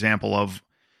a good example of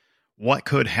what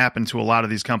could happen to a lot of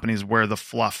these companies where the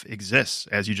fluff exists,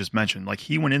 as you just mentioned. Like,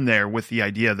 he went in there with the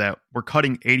idea that we're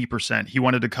cutting 80%. He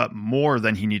wanted to cut more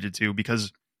than he needed to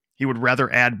because he would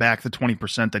rather add back the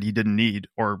 20% that he didn't need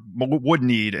or would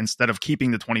need, instead of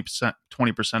keeping the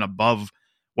 20% above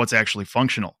what's actually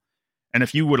functional. And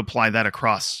if you would apply that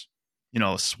across,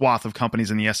 a swath of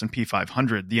companies in the S&P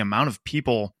 500, the amount of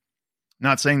people,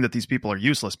 not saying that these people are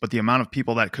useless, but the amount of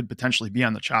people that could potentially be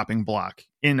on the chopping block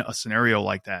in a scenario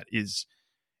like that is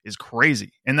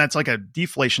crazy. And that's like a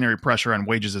deflationary pressure on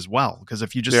wages as well. Because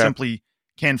if you just simply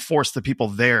can force the people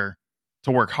there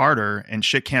to work harder and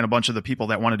shit can a bunch of the people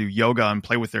that want to do yoga and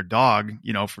play with their dog,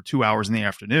 for 2 hours in the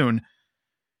afternoon,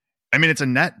 I mean, it's a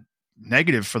net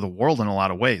negative for the world in a lot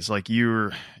of ways. Like,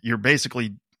 you're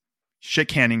basically shit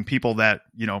canning people that,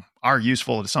 are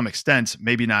useful to some extent,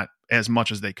 maybe not as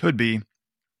much as they could be.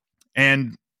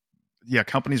 And yeah,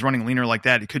 companies running leaner like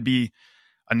that, it could be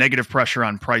a negative pressure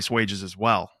on price wages as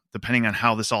well, depending on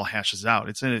how this all hashes out.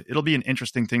 It'll be an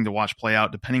interesting thing to watch play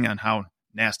out, depending on how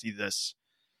nasty this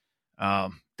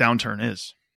downturn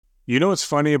is. What's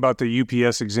funny about the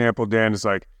UPS example, Dan, is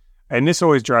like, and this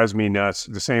always drives me nuts.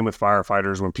 The same with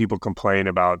firefighters when people complain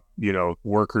about,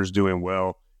 workers doing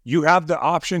well. You have the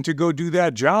option to go do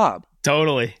that job.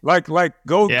 Totally. Like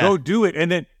go do it.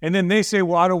 And then they say,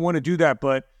 well, I don't want to do that,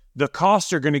 but the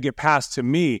costs are going to get passed to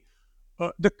me.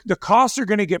 The costs are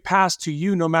going to get passed to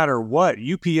you no matter what.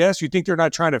 UPS, you think they're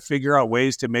not trying to figure out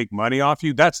ways to make money off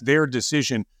you? That's their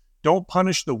decision. Don't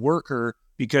punish the worker,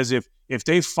 because if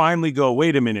they finally go,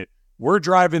 wait a minute, we're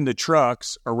driving the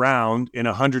trucks around in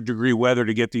 100-degree weather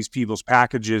to get these people's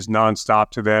packages nonstop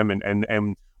to them,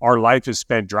 and our life is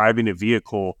spent driving a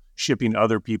vehicle, shipping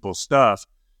other people's stuff.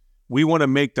 We want to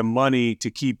make the money to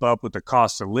keep up with the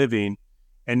cost of living.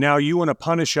 And now you want to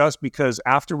punish us because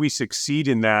after we succeed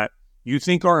in that, you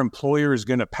think our employer is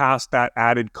going to pass that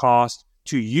added cost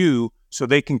to you so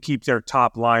they can keep their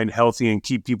top line healthy and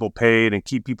keep people paid and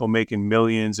keep people making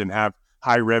millions and have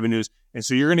high revenues. And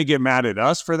so you're going to get mad at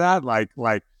us for that? Like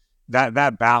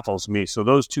that baffles me. So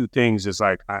those two things is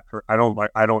like, I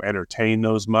don't entertain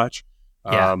those much.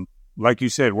 Yeah. Like you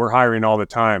said, we're hiring all the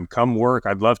time. Come work.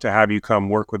 I'd love to have you come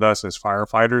work with us as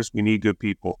firefighters. We need good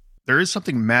people. There is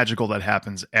something magical that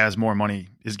happens as more money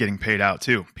is getting paid out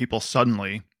too. People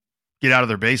suddenly get out of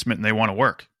their basement and they want to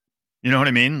work. You know what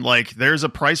I mean? Like, there's a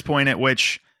price point at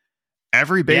which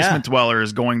every basement dweller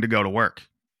is going to go to work.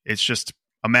 It's just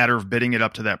a matter of bidding it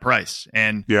up to that price.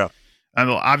 And I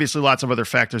know obviously lots of other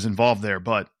factors involved there,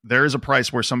 but there is a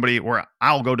price where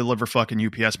I'll go deliver fucking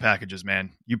UPS packages,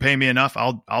 man. You pay me enough,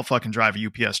 I'll fucking drive a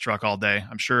UPS truck all day.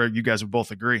 I'm sure you guys would both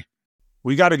agree.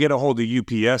 We got to get a hold of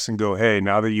UPS and go, hey,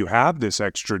 now that you have this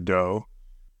extra dough,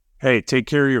 hey, take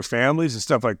care of your families and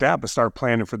stuff like that, but start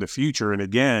planning for the future. And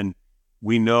again,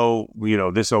 we know,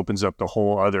 this opens up the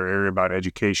whole other area about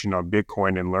education on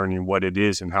Bitcoin and learning what it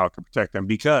is and how it can protect them,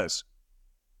 because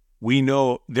we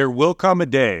know there will come a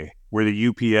day where the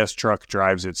UPS truck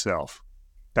drives itself.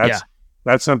 That's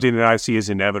something that I see as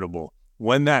inevitable.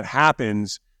 When that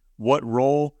happens, what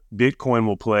role Bitcoin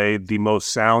will play, the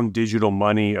most sound digital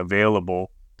money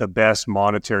available, the best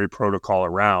monetary protocol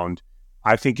around,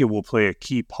 I think it will play a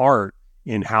key part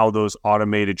in how those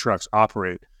automated trucks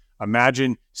operate.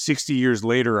 Imagine 60 years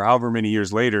later, or however many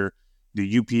years later,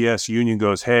 the UPS union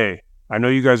goes, hey, I know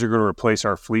you guys are going to replace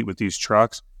our fleet with these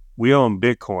trucks. We own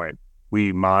Bitcoin.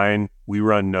 We mine, we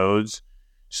run nodes.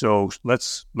 So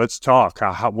let's talk.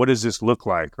 What does this look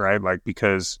like, right? Like,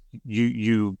 because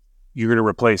you're going to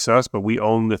replace us, but we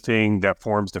own the thing that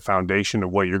forms the foundation of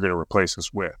what you're going to replace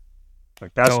us with.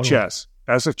 Like, that's totally chess.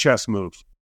 That's a chess move.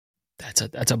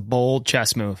 That's a bold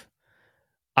chess move.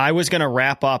 I was going to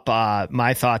wrap up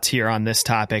my thoughts here on this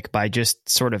topic by just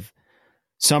sort of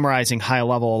summarizing high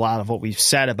level a lot of what we've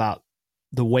said about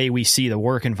the way we see the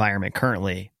work environment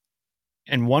currently.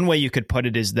 And one way you could put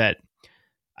it is that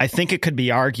I think it could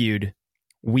be argued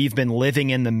we've been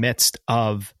living in the midst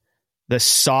of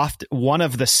one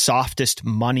of the softest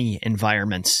money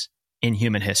environments in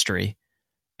human history.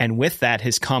 And with that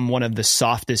has come one of the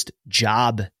softest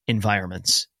job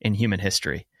environments in human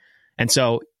history. And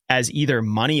so as either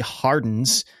money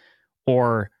hardens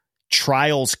or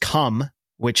trials come,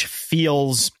 which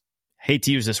feels, hate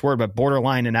to use this word, but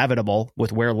borderline inevitable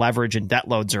with where leverage and debt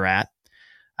loads are at.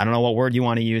 I don't know what word you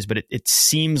want to use, but it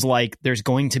seems like there's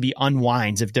going to be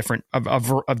unwinds of different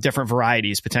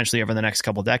varieties potentially over the next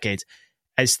couple of decades.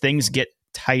 As things get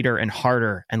tighter and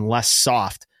harder and less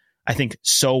soft, I think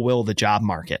so will the job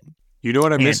market. You know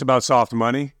what I miss about soft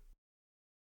money?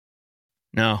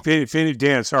 No.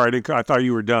 Dan, sorry, I thought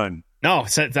you were done. No,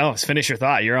 finish your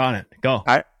thought. You're on it. Go.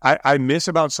 I miss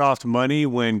about soft money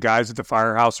when guys at the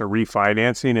firehouse are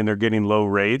refinancing and they're getting low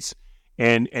rates.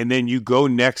 And then you go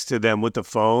next to them with the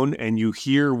phone and you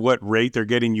hear what rate they're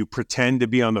getting. You pretend to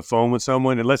be on the phone with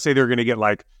someone. And let's say they're going to get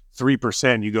like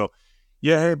 3%. You go,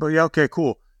 yeah, hey, bro, yeah, okay,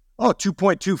 cool. Oh,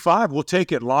 2.25, we'll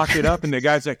take it, lock it up. And the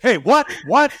guy's like, hey, what?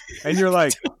 And you're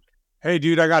like, hey,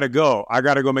 dude, I got to go. I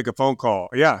got to go make a phone call.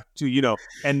 Yeah,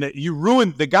 and you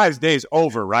ruined the guy's day's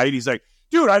over, right? He's like,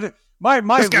 dude, my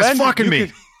this guy's fucking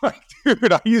me.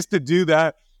 Dude, I used to do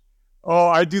that. Oh,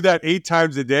 I do that 8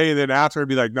 times a day. And then after I'd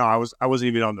be like, no, I wasn't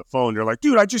even on the phone. They're like,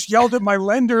 dude, I just yelled at my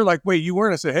lender. Like, wait, you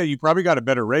weren't? I said, hey, you probably got a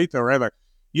better rate though, right? Like,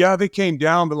 yeah, they came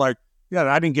down, but like, yeah,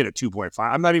 I didn't get a 2.5.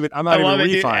 I'm not even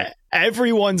refining.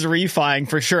 Everyone's refining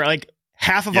for sure. Like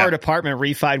half of our department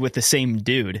refied with the same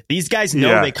dude. These guys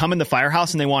know they come in the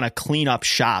firehouse and they want to clean up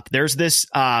shop. There's this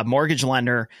mortgage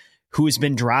lender who's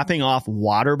been dropping off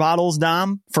water bottles,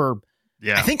 Dom, for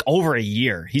I think over a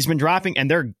year. He's been dropping,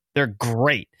 and they're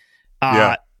great.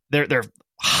 They're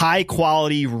high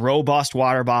quality, robust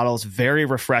water bottles, very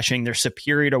refreshing. They're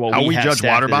superior to what we judge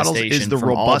water bottles is the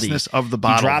robustness of the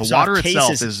bottle. The water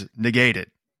itself is negated.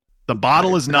 The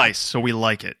bottle is nice, so we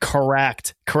like it.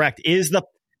 Correct. Is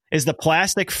the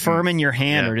plastic firm in your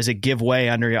hand, or does it give way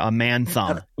under a man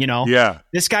thumb?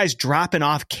 This guy's dropping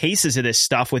off cases of this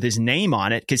stuff with his name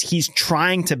on it because he's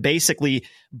trying to basically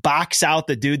box out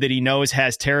the dude that he knows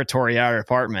has territory at our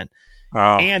apartment.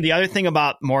 Oh. And the other thing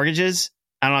about mortgages,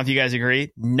 I don't know if you guys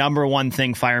agree, number one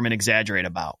thing firemen exaggerate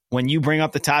about. When you bring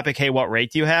up the topic, hey, what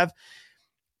rate do you have?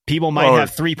 People might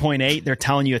have 3.8. They're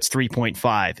telling you it's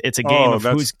 3.5. It's a game of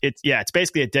it's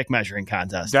basically a dick measuring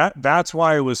contest. That's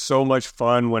why it was so much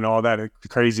fun when all that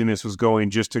craziness was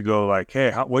going, just to go like,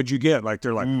 hey, what'd you get? Like,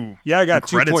 they're like, I got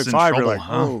 2.5. You're like,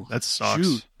 oh, that sucks.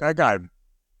 Shoot, that guy.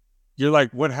 You're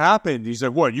like, what happened? He's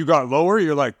like, what? You got lower?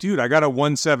 You're like, dude, I got a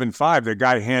 1.75. The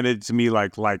guy handed it to me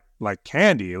like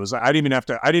candy. It was like, I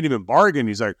didn't even bargain.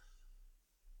 He's like,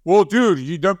 well, dude,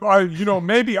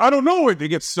 maybe, I don't know. They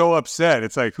get so upset.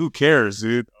 It's like, who cares,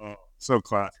 dude? Oh, so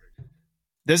classic.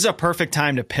 This is a perfect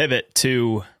time to pivot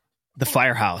to the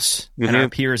firehouse and our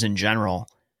peers in general.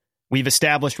 We've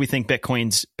established we think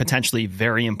Bitcoin's potentially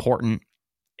very important.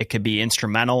 It could be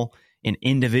instrumental in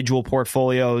individual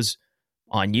portfolios,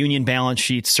 on union balance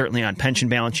sheets, certainly on pension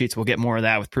balance sheets. We'll get more of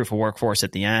that with proof of workforce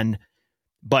at the end.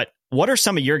 But what are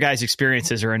some of your guys'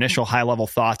 experiences or initial high-level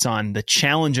thoughts on the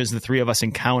challenges the three of us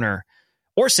encounter,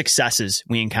 or successes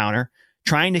we encounter,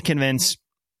 trying to convince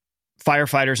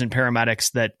firefighters and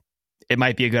paramedics that it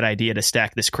might be a good idea to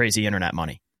stack this crazy internet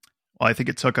money? Well, I think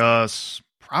it took us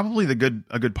probably a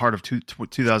good part of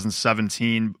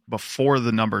 2017 before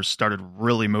the numbers started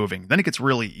really moving. Then it gets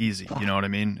really easy, you know what I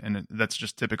mean? And that's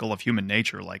just typical of human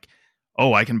nature. Like,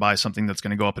 oh, I can buy something that's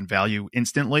going to go up in value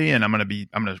instantly, and I'm going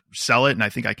to sell it, and I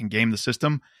think I can game the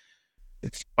system.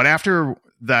 But after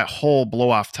that whole blow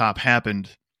off top happened,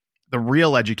 the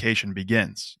real education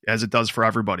begins, as it does for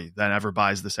everybody that ever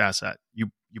buys this asset. You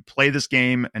play this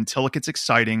game until it gets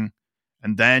exciting,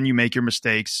 and then you make your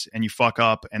mistakes and you fuck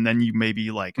up, and then you maybe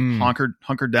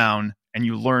hunker down and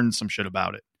you learn some shit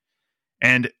about it.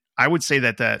 And I would say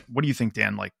that what do you think,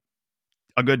 Dan? Like,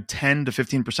 a good 10 to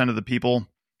 15% of the people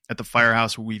at the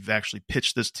firehouse who we've actually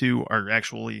pitched this to are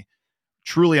actually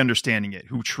truly understanding it,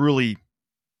 who truly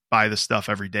buy the stuff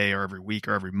every day or every week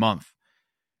or every month.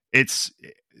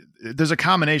 There's a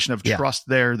combination of trust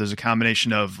there. There's a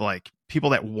combination of like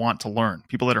people that want to learn,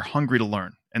 people that are hungry to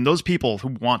learn. And those people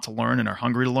who want to learn and are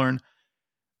hungry to learn,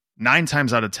 9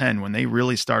 times out of 10, when they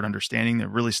really start understanding, they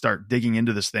really start digging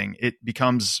into this thing, it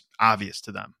becomes obvious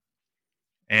to them.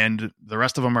 And the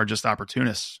rest of them are just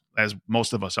opportunists, as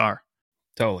most of us are.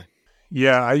 Totally.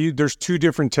 Yeah, there's 2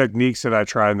 different techniques that I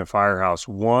try in the firehouse.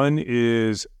 One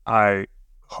is I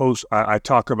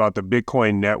talk about the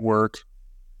Bitcoin network,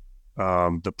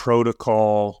 the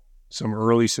protocol, some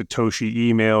early Satoshi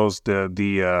emails,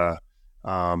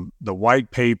 the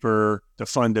white paper, the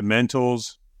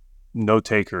fundamentals. No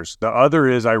takers. The other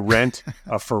is I rent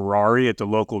a Ferrari at the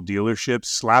local dealership,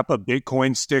 slap a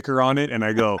Bitcoin sticker on it, and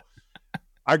I go,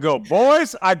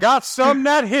 boys, I got some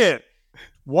that hit.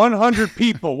 100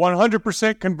 people,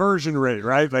 100% conversion rate,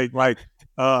 right?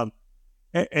 And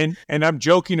I'm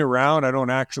joking around. I don't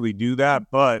actually do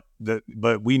that, but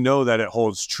we know that it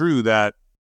holds true that,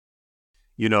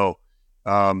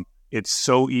 it's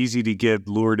so easy to get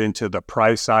lured into the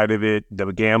price side of it, the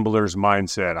gambler's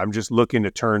mindset. I'm just looking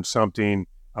to turn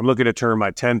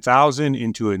my 10,000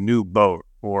 into a new boat,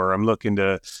 or I'm looking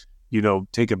to,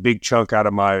 take a big chunk out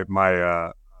of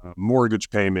my mortgage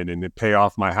payment and pay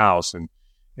off my house. And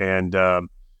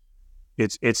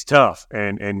it's tough.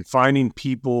 And finding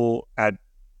people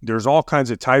there's all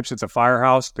kinds of types at the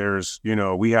firehouse. There's,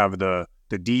 we have the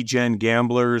degen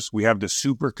gamblers. We have the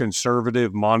super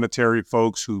conservative monetary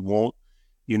folks who won't,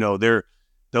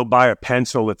 they'll buy a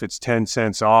pencil if it's 10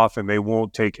 cents off and they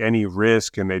won't take any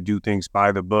risk and they do things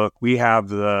by the book. We have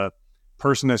the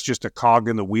person that's just a cog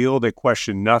in the wheel. They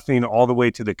question nothing, all the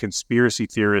way to the conspiracy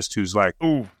theorist who's like,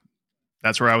 ooh,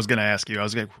 that's where I was going to ask you. I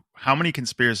was like, how many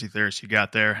conspiracy theorists you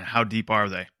got there and how deep are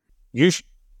they? You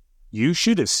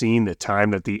should have seen the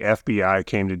time that the FBI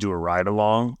came to do a ride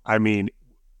along. I mean,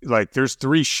 like there's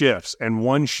 3 shifts, and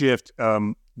one shift,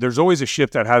 there's always a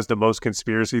shift that has the most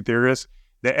conspiracy theorists.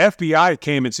 The FBI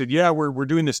came and said, yeah, we're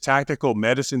doing this tactical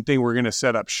medicine thing. We're going to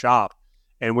set up shop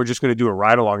and we're just going to do a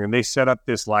ride along. And they set up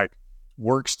this like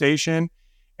workstation,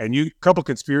 and a couple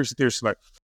conspiracy theorists like,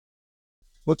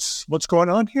 what's going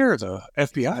on here? The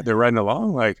FBI, they're riding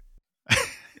along like,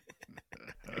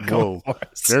 whoa.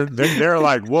 They're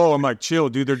like, whoa. I'm like, chill,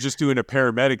 dude. They're just doing a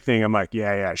paramedic thing. I'm like,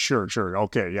 yeah, sure.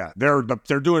 Okay, yeah. They're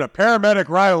doing a paramedic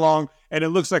ride along, and it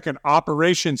looks like an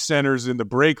operations center's in the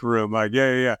break room. Like,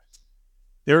 yeah.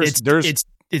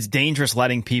 It's dangerous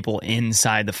letting people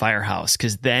inside the firehouse,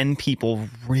 because then people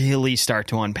really start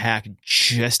to unpack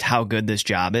just how good this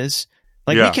job is.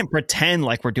 Like, we can pretend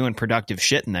like we're doing productive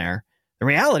shit in there. The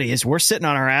reality is we're sitting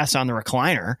on our ass on the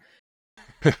recliner.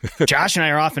 Josh and I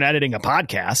are often editing a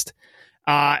podcast.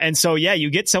 And so, you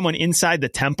get someone inside the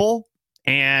temple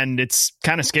and it's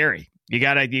kind of scary. You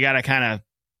gotta kind of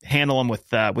handle them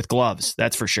with gloves.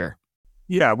 That's for sure.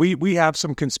 Yeah. We have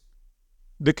some,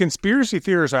 the conspiracy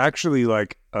theorists are actually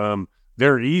like,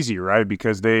 they're easy, right?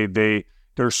 Because there's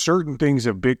certain things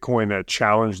of Bitcoin that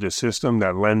challenge the system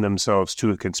that lend themselves to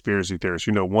a conspiracy theorist.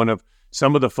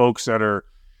 Some of the folks that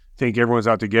think everyone's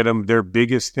out to get them, their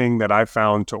biggest thing that I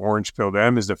found to orange pill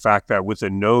them is the fact that with a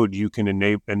node, you can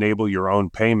enable your own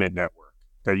payment network,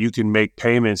 that you can make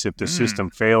payments if the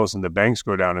system fails and the banks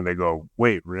go down, and they go,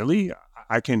 wait, really?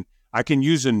 I can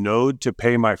use a node to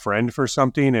pay my friend for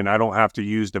something and I don't have to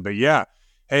use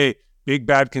hey, big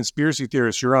bad conspiracy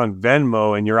theorist, you're on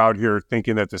Venmo and you're out here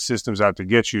thinking that the system's out to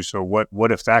get you. So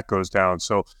what if that goes down?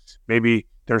 So maybe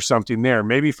there's something there.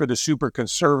 Maybe for the super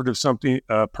conservative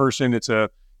person,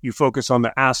 you focus on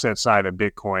the asset side of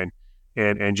Bitcoin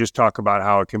and just talk about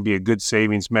how it can be a good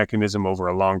savings mechanism over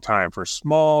a long time for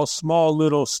small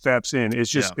little steps in.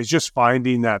 It's just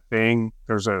finding that thing.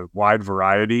 There's a wide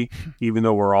variety, even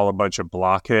though we're all a bunch of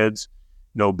blockheads,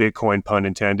 no Bitcoin pun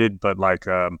intended, but like,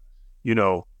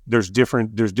 there's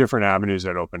different avenues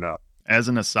that open up. As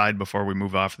an aside, before we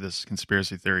move off of this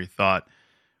conspiracy theory thought,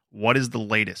 what is the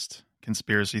latest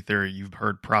conspiracy theory you've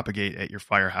heard propagate at your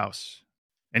firehouse?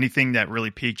 Anything that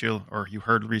really piqued you or you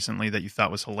heard recently that you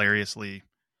thought was hilariously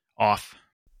off?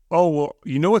 Oh,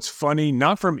 well, what's funny?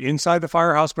 Not from inside the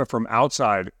firehouse, but from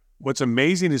outside. What's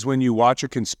amazing is when you watch a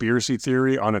conspiracy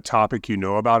theory on a topic you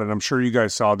know about, and I'm sure you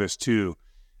guys saw this too,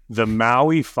 the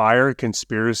Maui fire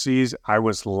conspiracies, I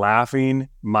was laughing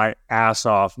my ass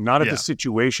off, not at the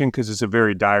situation because it's a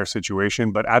very dire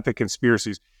situation, but at the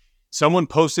conspiracies. Someone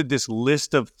posted this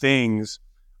list of things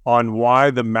on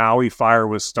why the Maui fire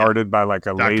was started by like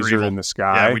a Dr. laser Evil. in the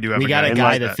sky. Yeah, we do. We got a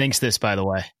guy that thinks this, by the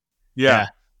way. Yeah.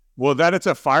 Well, that it's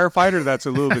a firefighter, that's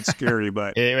a little bit scary,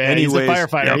 but anyways, he's a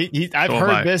firefighter. Yep. I've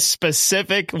heard this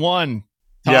specific one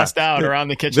tossed out around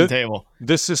the kitchen table.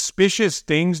 The suspicious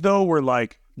things, though, were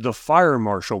like the fire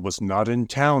marshal was not in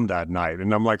town that night.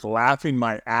 And I'm like laughing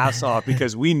my ass off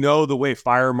because we know the way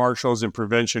fire marshals and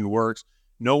prevention works.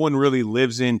 No one really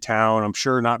lives in town. I'm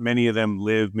sure not many of them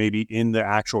live maybe in the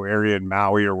actual area in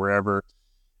Maui or wherever.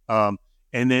 And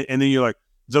then you're like,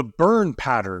 the burn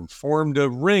pattern formed a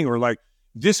ring, or like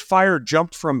this fire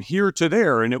jumped from here to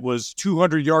there and it was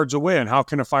 200 yards away. And how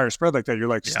can a fire spread like that? You're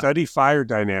like, study fire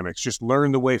dynamics. Just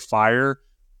learn the way fire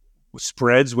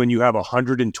spreads when you have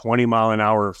 120 mile an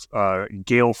hour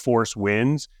gale force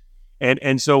winds.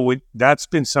 And so that's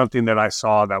been something that I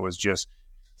saw that was just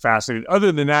fascinating.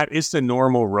 Other than that, it's the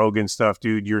normal Rogan stuff,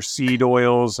 dude. Your seed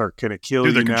oils are going to kill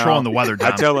you now. They're controlling the weather,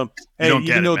 Dom. I tell them, hey,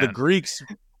 the Greeks...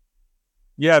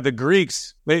 Yeah, the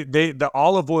Greeks, they the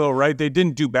olive oil, right? They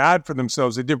didn't do bad for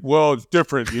themselves. They did well. It's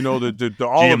different, the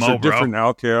olives GMO, are different now.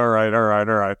 Okay, all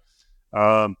right.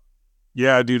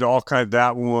 Yeah, dude, all kind of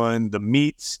that one. The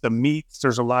meats.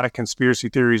 There's a lot of conspiracy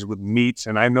theories with meats,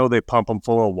 and I know they pump them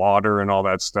full of water and all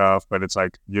that stuff. But it's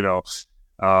like,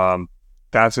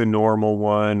 that's a normal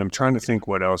one. I'm trying to think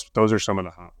what else. Those are some of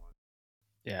the hot ones.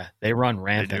 Yeah, they run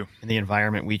rampant in the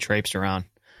environment we traipsed around.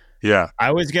 Yeah.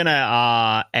 I was going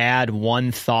to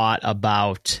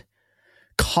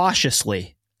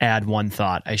cautiously add one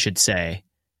thought, I should say,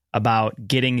 about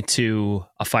getting to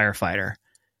a firefighter.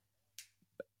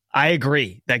 I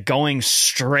agree that going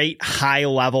straight high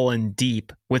level and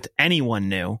deep with anyone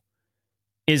new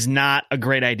is not a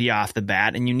great idea off the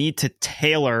bat, and you need to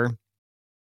tailor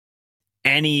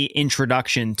any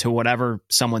introduction to whatever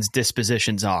someone's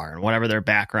dispositions are and whatever their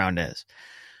background is.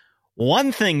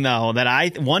 One thing, though,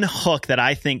 one hook that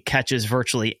I think catches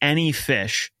virtually any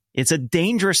fish, it's a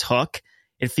dangerous hook.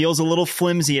 It feels a little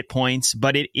flimsy at points,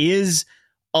 but it is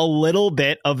a little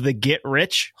bit of the get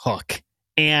rich hook.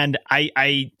 And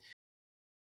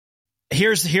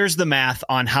here's the math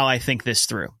on how I think this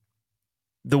through.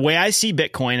 The way I see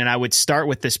Bitcoin, and I would start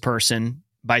with this person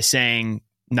by saying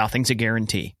nothing's a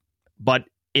guarantee, but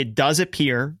it does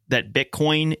appear that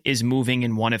Bitcoin is moving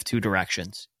in one of two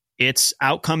directions. Its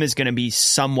outcome is going to be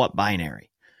somewhat binary.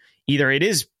 Either it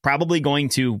is probably going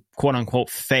to, quote unquote,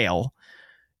 fail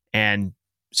and,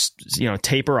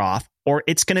 taper off, or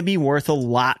it's going to be worth a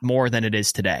lot more than it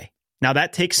is today. Now,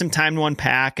 that takes some time to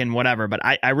unpack and whatever, but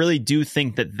I really do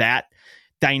think that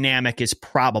dynamic is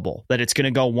probable, that it's going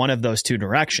to go one of those two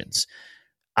directions.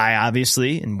 We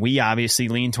obviously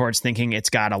lean towards thinking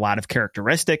it's got a lot of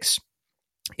characteristics.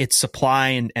 Its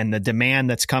supply and the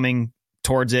demand that's coming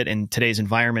towards it in today's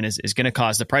environment is going to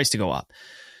cause the price to go up.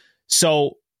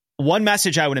 So one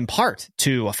message I would impart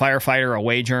to a firefighter, a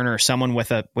wage earner, or someone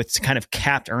with kind of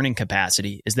capped earning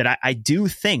capacity is that I do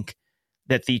think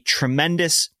that the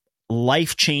tremendous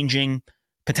life-changing,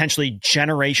 potentially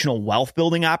generational wealth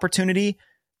building opportunity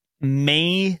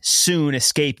may soon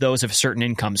escape those of a certain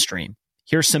income stream.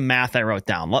 Here's some math I wrote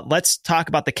down. Let's talk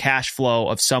about the cash flow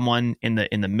of someone in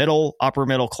the upper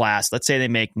middle class. Let's say they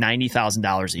make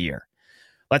 $90,000 a year.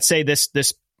 Let's say this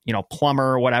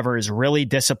plumber or whatever is really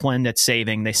disciplined at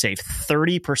saving. They save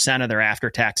 30% of their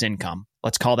after-tax income.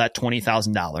 Let's call that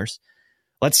 $20,000.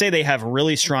 Let's say they have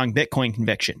really strong Bitcoin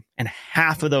conviction, and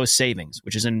half of those savings,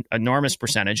 which is an enormous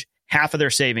percentage, half of their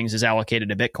savings is allocated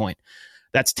to Bitcoin.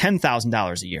 That's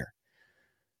 $10,000 a year.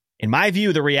 In my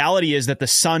view, the reality is that the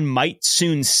sun might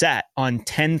soon set on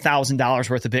 $10,000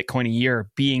 worth of Bitcoin a year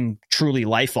being truly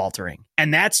life-altering.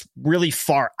 And that's really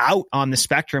far out on the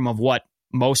spectrum of what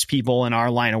most people in our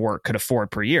line of work could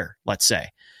afford per year, let's say.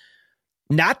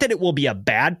 Not that it will be a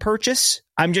bad purchase.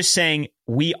 I'm just saying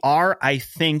we are, I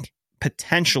think,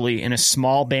 potentially in a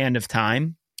small band of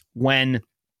time when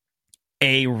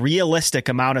a realistic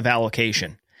amount of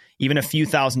allocation, even a few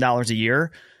 $1,000s a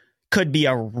year, could be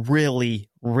a really,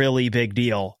 really big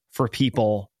deal for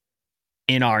people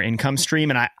in our income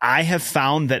stream. And I have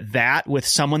found that with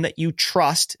someone that you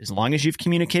trust, as long as you've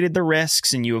communicated the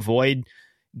risks and you avoid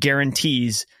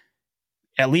guarantees,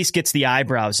 at least gets the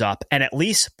eyebrows up and at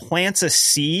least plants a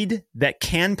seed that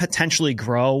can potentially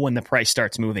grow when the price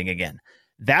starts moving again.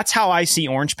 That's how I see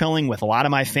orange pilling with a lot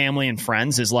of my family and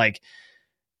friends, is like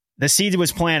the seed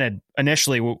was planted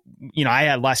initially. I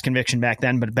had less conviction back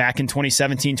then, but back in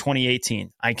 2017,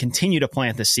 2018, I continue to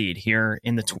plant the seed here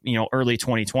in the early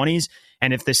 2020s.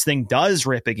 And if this thing does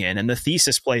rip again and the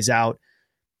thesis plays out,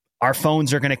 our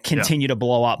phones are going to continue to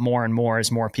blow up more and more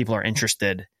as more people are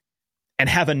interested and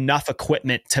have enough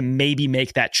equipment to maybe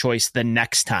make that choice the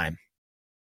next time.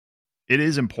 it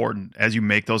is important as you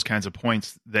make those kinds of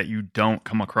points that you don't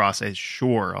come across as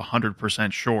sure,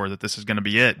 100% sure that this is going to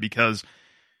be it, because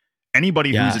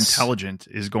anybody who's intelligent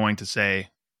is going to say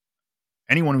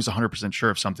anyone who's 100% sure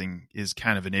of something is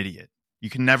kind of an idiot. You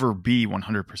can never be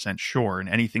 100% sure in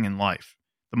anything in life.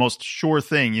 The most sure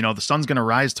thing, the sun's going to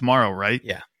rise tomorrow, right?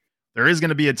 Yeah. There is going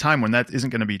to be a time when that isn't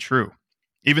going to be true,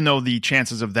 even though the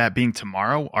chances of that being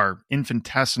tomorrow are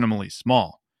infinitesimally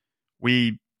small.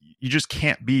 You just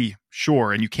can't be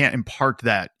sure, and you can't impart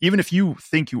that. Even if you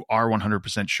think you are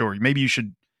 100% sure, maybe you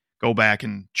should go back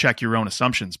and check your own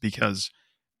assumptions, because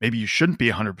maybe you shouldn't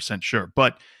be 100% sure.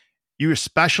 But you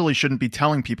especially shouldn't be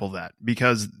telling people that,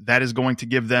 because that is going to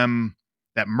give them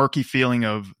that murky feeling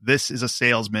of, this is a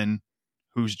salesman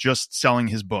who's just selling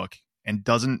his book and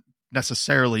doesn't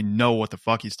necessarily know what the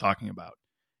fuck he's talking about.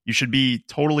 You should be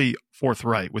totally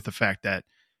forthright with the fact that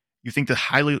you think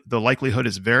the likelihood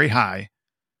is very high,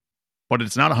 but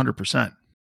it's not 100%.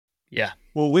 Yeah.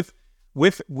 Well, with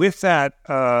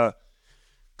that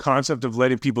concept of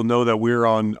letting people know that we're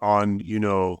on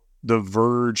the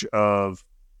verge of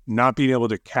not being able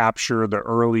to capture the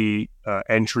early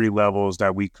entry levels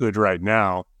that we could right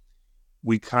now,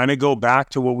 we kind of go back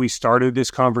to what we started this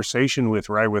conversation with,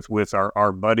 right? With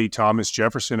our buddy Thomas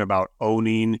Jefferson about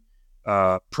owning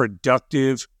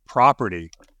productive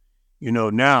property.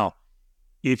 Now,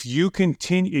 if you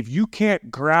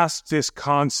can't grasp this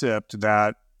concept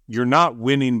that you're not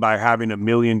winning by having $1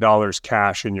 million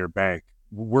cash in your bank,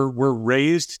 we're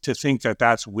raised to think that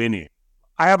that's winning.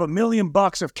 I have $1 million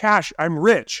of cash, I'm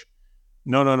rich.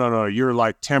 No. You're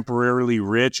like temporarily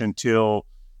rich until,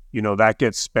 that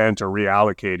gets spent or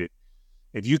reallocated.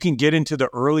 If you can get into the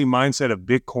early mindset of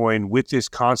Bitcoin with this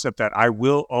concept that I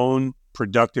will own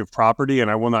productive property and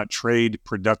I will not trade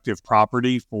productive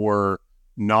property for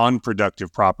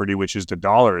non-productive property, which is the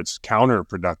dollar, it's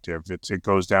counterproductive. It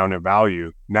goes down in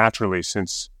value naturally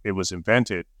since it was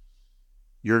invented.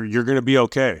 You're going to be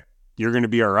okay. You're going to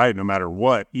be all right no matter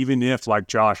what. Even if, like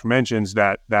Josh mentions,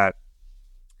 that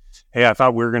hey, I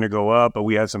thought we were going to go up, but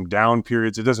we had some down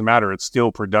periods. It doesn't matter. It's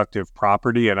still productive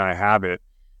property, and I have it.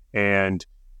 And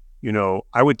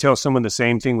I would tell someone the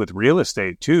same thing with real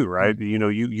estate too, right?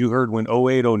 You heard when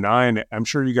 08, 09, I'm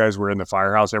sure you guys were in the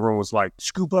firehouse. Everyone was like,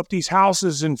 scoop up these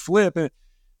houses and flip. And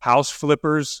house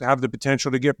flippers have the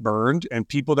potential to get burned, and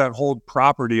people that hold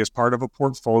property as part of a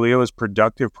portfolio as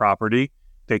productive property,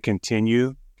 they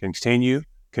continue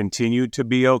to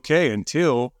be okay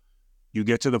until you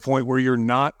get to the point where you're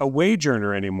not a wage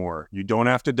earner anymore. You don't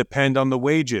have to depend on the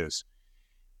wages.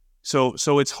 So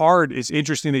it's hard. It's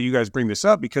interesting that you guys bring this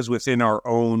up, because within our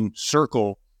own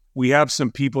circle, we have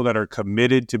some people that are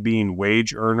committed to being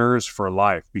wage earners for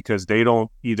life because they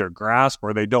don't either grasp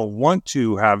or they don't want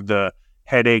to have the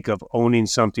headache of owning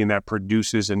something that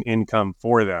produces an income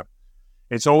for them.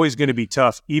 It's always going to be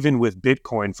tough, even with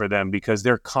Bitcoin for them, because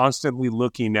they're constantly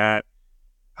looking at,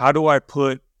 how do I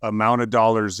put amount of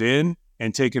dollars in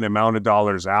and take an amount of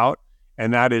dollars out?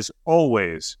 And that is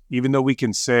always, even though we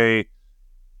can say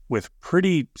with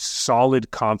pretty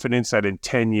solid confidence that in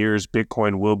 10 years,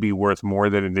 Bitcoin will be worth more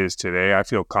than it is today, I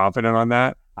feel confident on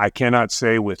that. I cannot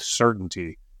say with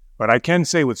certainty, but I can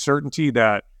say with certainty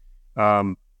that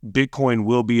Bitcoin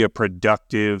will be a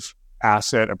productive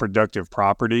asset, a productive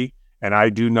property. And I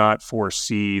do not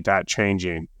foresee that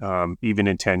changing even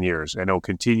in 10 years. And it'll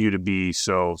continue to be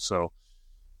so. So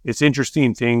it's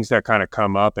interesting things that kind of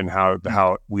come up, and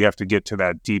how we have to get to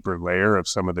that deeper layer of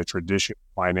some of the traditional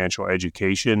financial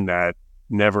education that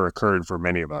never occurred for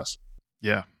many of us.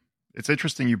 Yeah. It's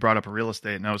interesting you brought up real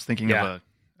estate, and I was thinking of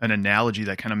an analogy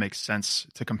that kind of makes sense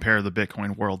to compare the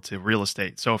Bitcoin world to real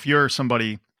estate. So if you're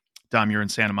somebody, Dom, you're in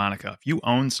Santa Monica, if you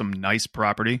own some nice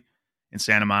property in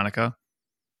Santa Monica,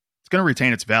 it's going to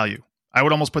retain its value. I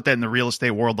would almost put that in the real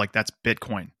estate world, like that's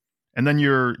Bitcoin. And then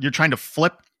you're trying to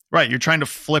flip, right? You're trying to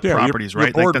flip properties,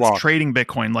 right? Like that's trading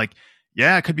Bitcoin. Like,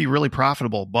 yeah, it could be really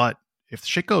profitable, but if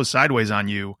shit goes sideways on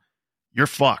you, you're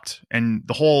fucked. And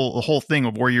the whole thing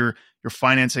of where you're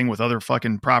financing with other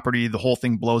fucking property, the whole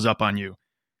thing blows up on you.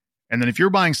 And then if you're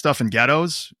buying stuff in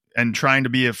ghettos and trying to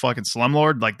be a fucking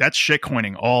slumlord, like that's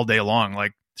shitcoining all day long.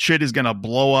 Like shit is going to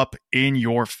blow up in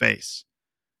your face.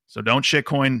 So don't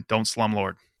shitcoin, don't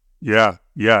slumlord. Yeah.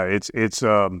 It's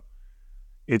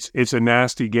a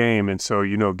nasty game. And so,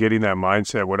 getting that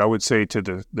mindset, what I would say to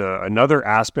the another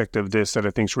aspect of this that I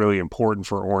think is really important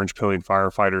for orange pilling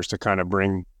firefighters to kind of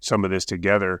bring some of this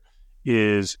together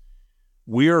is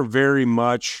we are very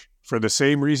much for the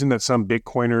same reason that some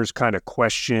Bitcoiners kind of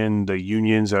question the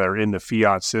unions that are in the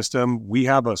fiat system, we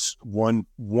have us one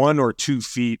or 2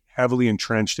 feet heavily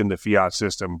entrenched in the fiat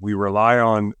system. We rely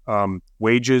on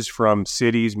wages from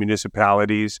cities,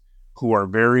 municipalities who are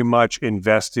very much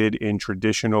invested in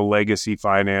traditional legacy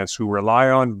finance, who rely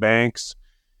on banks,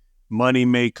 money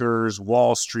makers,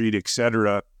 Wall Street,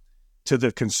 etc. To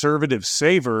the conservative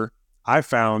saver, I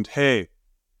found, hey,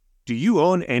 do you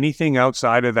own anything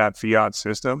outside of that fiat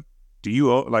system? Do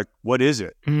you own, like, what is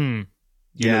it? You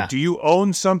know, do you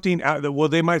own something out? Well,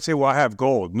 they might say, well, I have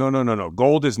gold. No.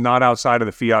 Gold is not outside of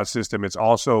the fiat system. It's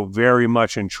also very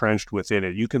much entrenched within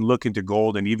it. You can look into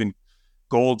gold, and even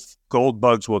gold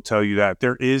bugs will tell you that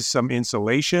there is some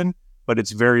insulation, but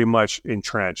it's very much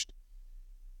entrenched.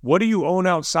 What do you own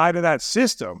outside of that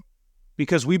system?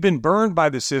 Because we've been burned by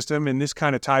the system, and this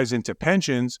kind of ties into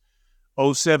pensions.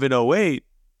 07, 08,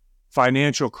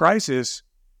 financial crisis,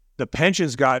 the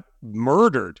pensions got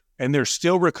murdered, and they're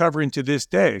still recovering to this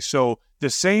day. So the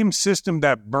same system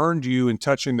that burned you in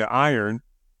touching the iron,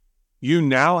 you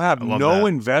now have no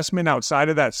investment outside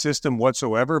of that system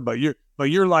whatsoever. But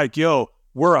you're like, yo,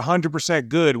 we're 100%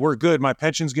 good. We're good. My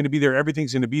pension's going to be there.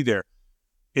 Everything's going to be there.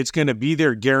 It's going to be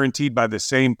there guaranteed by the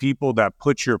same people that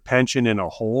put your pension in a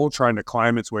hole trying to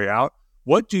climb its way out.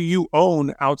 What do you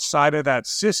own outside of that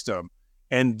system?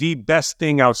 And the best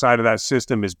thing outside of that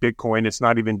system is Bitcoin. It's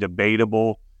not even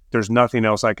debatable. There's nothing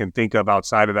else I can think of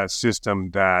outside of that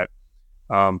system that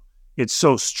it's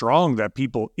so strong that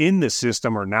people in the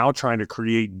system are now trying to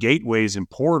create gateways and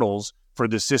portals for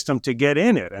the system to get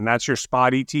in it. And that's your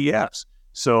spot ETFs.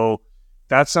 So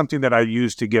that's something that I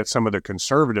use to get some of the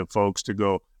conservative folks to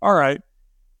go, all right,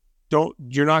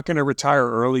 you're not going to retire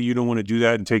early. You don't want to do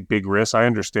that and take big risks. I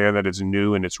understand that it's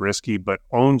new and it's risky, but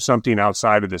own something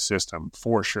outside of the system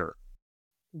for sure.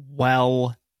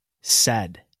 Well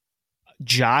said.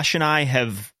 Josh and I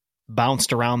have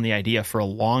bounced around the idea for a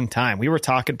long time. We were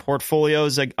talking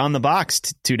portfolios on the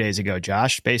box 2 days ago,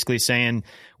 Josh, basically saying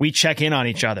we check in on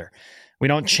each other. We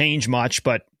don't change much,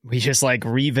 but we just like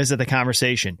revisit the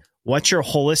conversation. What's your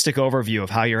holistic overview of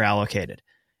how you're allocated?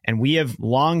 And we have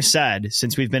long said,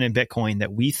 since we've been in Bitcoin,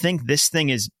 that we think this thing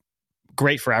is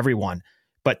great for everyone.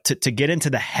 But to get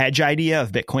into the hedge idea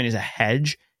of Bitcoin as a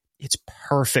hedge, it's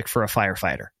perfect for a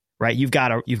firefighter, right? You've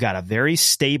got a very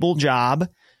stable job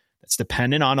that's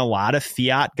dependent on a lot of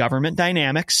fiat government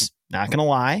dynamics. Not going to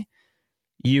lie.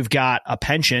 You've got a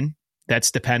pension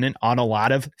that's dependent on a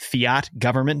lot of fiat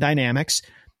government dynamics.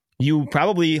 You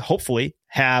probably, hopefully,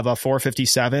 have a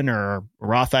 457 or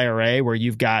Roth IRA where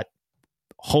you've got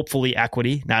hopefully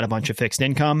equity, not a bunch of fixed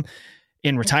income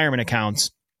in retirement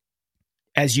accounts.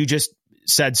 As you just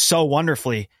said so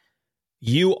wonderfully,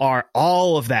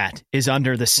 all of that is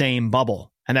under the same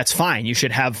bubble. And that's fine. You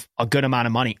should have a good amount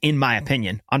of money, in my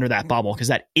opinion, under that bubble, because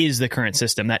that is the current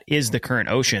system. That is the current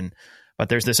ocean. But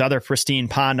there's this other pristine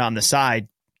pond on the side,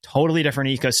 totally different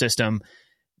ecosystem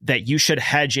that you should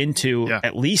hedge into,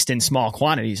 at least in small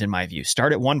quantities, in my view.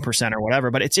 Start at 1% or whatever.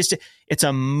 But it's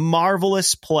a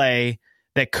marvelous play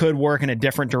that could work in a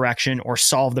different direction or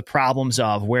solve the problems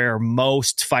of where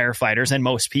most firefighters and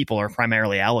most people are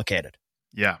primarily allocated.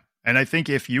 Yeah. And I think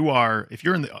if you're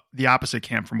in the opposite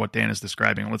camp from what Dan is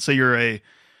describing, let's say you're a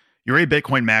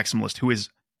Bitcoin maximalist who is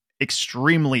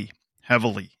extremely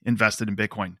heavily invested in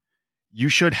Bitcoin, you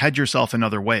should hedge yourself in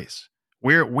other ways.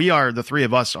 The three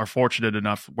of us are fortunate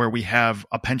enough where we have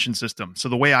a pension system. So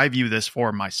the way I view this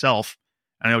for myself,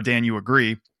 and I know Dan, you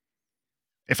agree,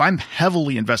 if I'm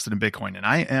heavily invested in Bitcoin and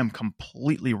I am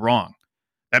completely wrong,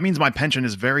 that means my pension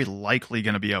is very likely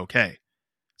going to be okay.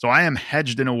 So I am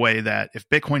hedged in a way that if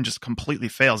Bitcoin just completely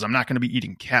fails, I'm not going to be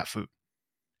eating cat food.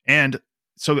 And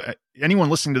so anyone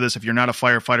listening to this, if you're not a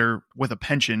firefighter with a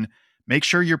pension, make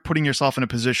sure you're putting yourself in a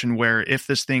position where if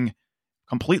this thing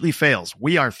completely fails,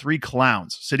 we are 3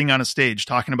 clowns sitting on a stage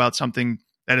talking about something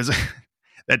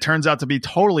that turns out to be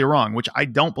totally wrong, which I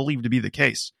don't believe to be the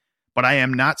case. But I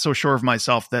am not so sure of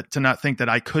myself to not think that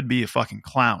I could be a fucking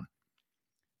clown.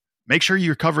 Make sure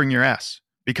you're covering your ass,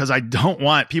 because I don't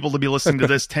want people to be listening to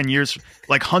this 10 years,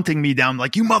 like hunting me down,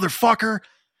 like, you motherfucker,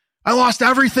 I lost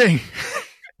everything.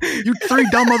 You 3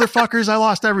 dumb motherfuckers, I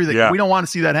lost everything. Yeah. We don't want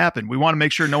to see that happen. We want to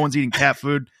make sure no one's eating cat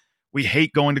food. We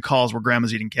hate going to calls where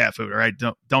grandma's eating cat food. All right.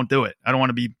 Don't do it. I don't want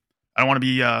to be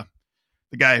the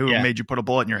guy who made you put a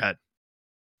bullet in your head.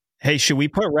 Hey, should we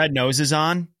put red noses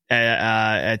on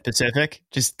at Pacific?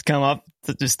 Just come up,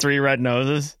 just 3 red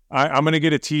noses. I'm going to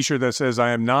get a t-shirt that says,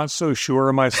 I am not so sure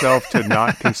of myself to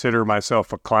not consider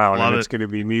myself a clown. And it's going to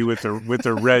be me with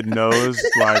the red nose,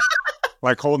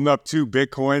 like holding up 2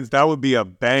 Bitcoins. That would be a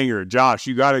banger. Josh,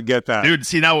 you got to get that. Dude,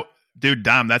 see, now Dude,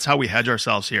 Dom, that's how we hedge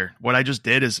ourselves here. What I just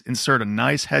did is insert a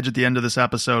nice hedge at the end of this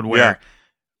episode where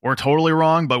we're totally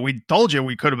wrong, but we told you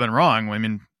we could have been wrong. I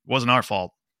mean, it wasn't our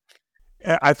fault.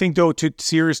 I think, though,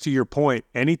 serious to your point,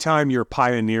 anytime you're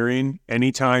pioneering,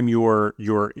 anytime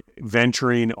you're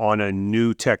venturing on a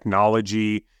new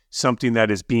technology, something that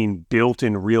is being built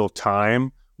in real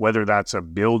time, whether that's a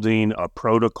building, a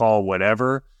protocol,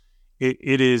 whatever,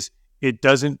 it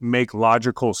doesn't make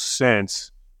logical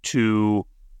sense to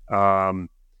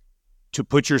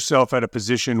put yourself at a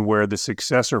position where the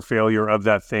success or failure of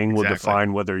that thing will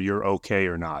define whether you're okay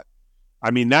or not. I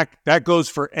mean, that goes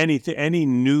for any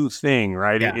new thing,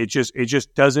 right? Yeah. It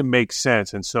just doesn't make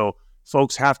sense. And so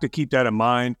folks have to keep that in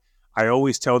mind. I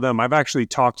always tell them, I've actually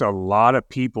talked to a lot of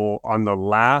people on the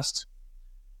last,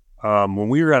 when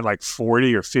we were at like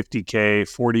 40 or 50K,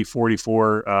 40,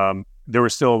 44, there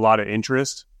was still a lot of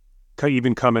interest,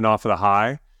 even coming off of the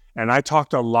high. And I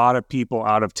talked to a lot of people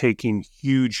out of taking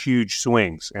huge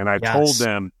swings. And I told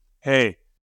them, hey,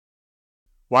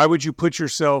 why would you put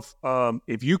yourself,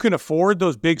 if you can afford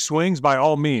those big swings, by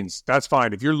all means, that's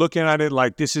fine. If you're looking at it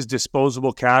like this is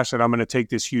disposable cash that I'm going to take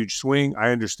this huge swing, I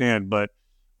understand. But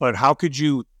how could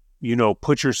you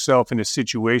put yourself in a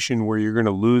situation where you're going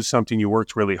to lose something you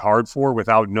worked really hard for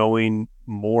without knowing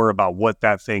more about what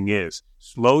that thing is?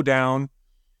 Slow down,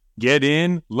 get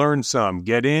in, learn some,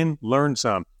 get in, learn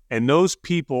some. And those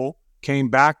people came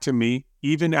back to me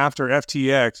even after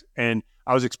FTX, and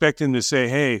I was expecting them to say,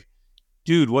 hey,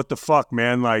 dude, what the fuck,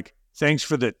 man? Like, thanks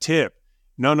for the tip.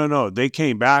 No. They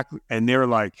came back and they're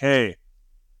like, hey,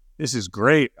 this is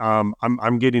great.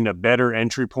 I'm getting a better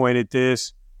entry point at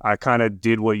this. I kind of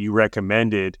did what you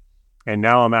recommended. And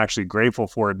now I'm actually grateful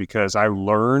for it because I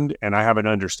learned and I have an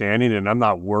understanding and I'm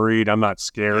not worried. I'm not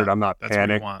scared. I'm not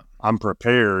panicked. I'm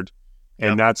prepared.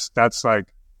 And that's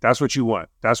what you want.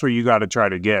 That's what you got to try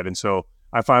to get. And so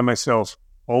I find myself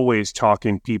always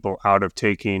talking people out of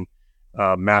taking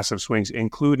massive swings,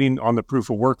 including on the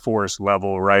proof of workforce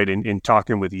level, right? In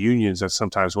talking with unions that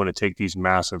sometimes want to take these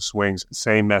massive swings.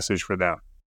 Same message for them.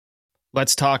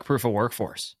 Let's talk proof of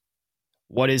workforce.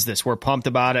 What is this? We're pumped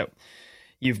about it.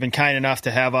 You've been kind enough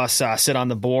to have us sit on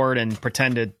the board and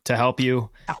pretend to help you.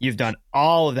 You've done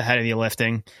all of the heavy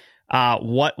lifting.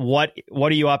 What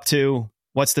are you up to?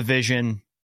 What's the vision?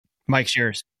 Mike's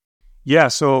yours. Yeah.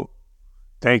 So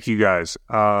thank you guys.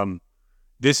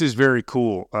 This is very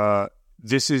cool.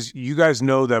 You guys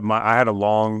know that I had a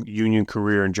long union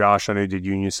career, and Josh, I know you did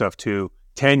union stuff too.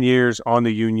 10 years on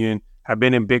the union. I've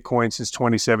been in Bitcoin since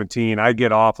 2017. I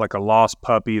get off like a lost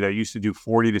puppy that used to do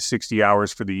 40 to 60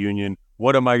 hours for the union.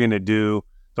 What am I going to do?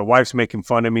 The wife's making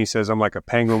fun of me, says I'm like a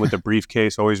penguin with a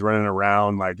briefcase, always running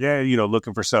around like,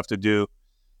 looking for stuff to do.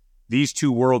 These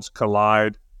two worlds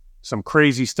collide. Some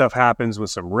crazy stuff happens with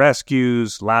some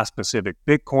rescues, Last Pacific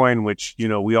Bitcoin, which,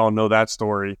 we all know that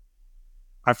story.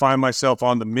 I find myself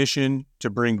on the mission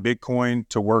to bring Bitcoin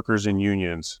to workers and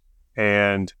unions.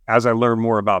 And as I learn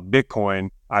more about Bitcoin,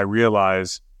 I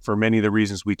realize, for many of the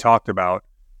reasons we talked about,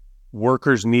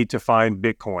 workers need to find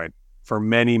Bitcoin for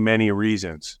many, many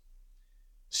reasons.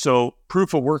 So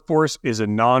Proof of Workforce is a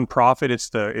nonprofit.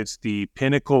 It's the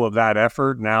pinnacle of that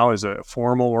effort now as a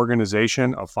formal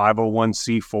organization, a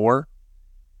 501c4.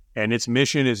 And its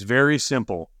mission is very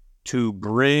simple: to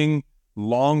bring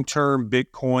long-term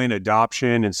Bitcoin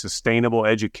adoption and sustainable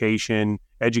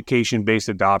education-based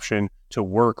adoption to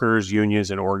workers,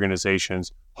 unions, and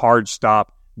organizations. Hard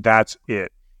stop. That's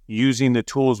it. Using the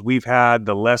tools we've had,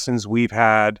 the lessons we've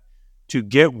had to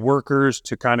get workers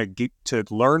to kind of get to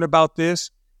learn about this.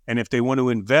 And if they want to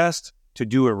invest, to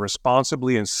do it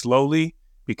responsibly and slowly,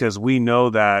 because we know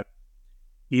that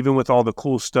even with all the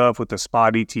cool stuff with the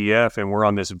spot ETF, and we're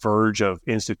on this verge of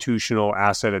institutional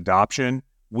asset adoption,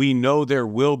 we know there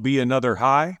will be another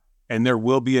high and there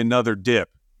will be another dip.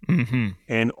 Mm-hmm.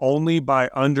 And only by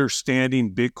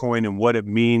understanding Bitcoin and what it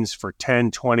means for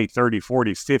 10, 20, 30,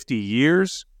 40, 50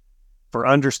 years, for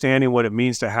understanding what it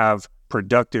means to have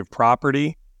productive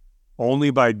property, only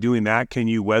by doing that can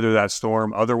you weather that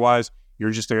storm. Otherwise,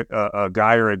 you're just a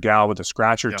guy or a gal with a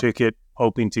scratcher ticket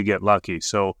hoping to get lucky.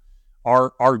 So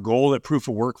our goal at Proof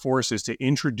of Workforce is to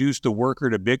introduce the worker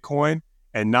to Bitcoin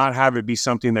and not have it be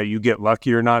something that you get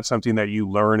lucky or not, something that you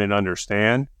learn and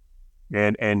understand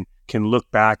and can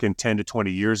look back in 10 to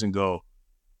 20 years and go,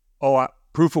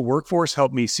 Proof of Workforce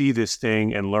helped me see this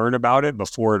thing and learn about it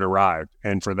before it arrived.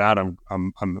 And for that,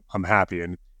 I'm happy.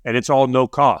 And it's all no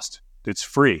cost. It's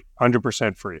free,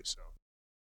 100% free. So,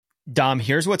 Dom,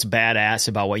 here's what's badass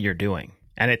about what you're doing.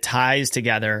 And it ties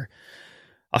together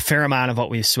a fair amount of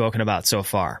what we've spoken about so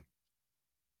far.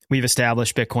 We've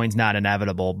established Bitcoin's not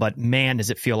inevitable, but man, does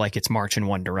it feel like it's marching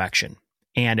one direction.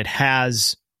 and it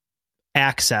has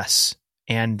access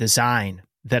and design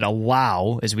that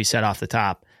allow, as we said off the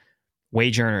top,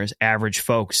 wage earners, average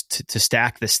folks to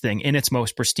stack this thing in its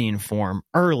most pristine form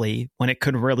early when it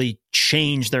could really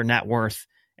change their net worth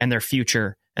and their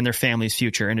future and their family's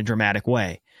future in a dramatic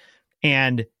way.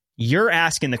 And you're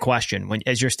asking the question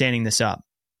as you're standing this up,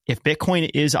 if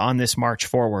Bitcoin is on this march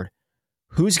forward,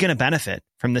 who's going to benefit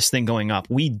from this thing going up?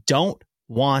 We don't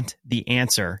want the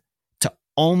answer to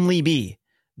only be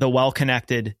the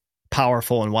well-connected,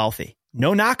 powerful, and wealthy.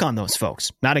 No knock on those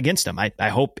folks, not against them. I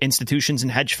hope institutions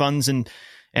and hedge funds and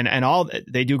all,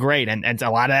 they do great. And a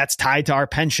lot of that's tied to our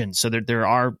pensions. So there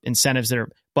are incentives that are,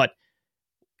 but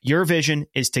your vision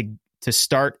is to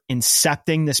start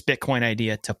incepting this Bitcoin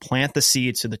idea, to plant the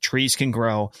seed so the trees can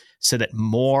grow, so that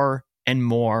more and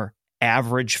more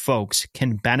average folks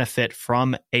can benefit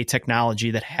from a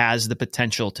technology that has the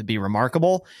potential to be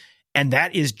remarkable. And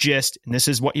that is just, and this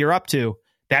is what you're up to,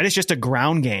 that is just a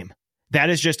ground game. That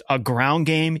is just a ground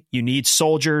game. You need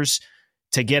soldiers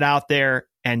to get out there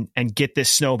and get this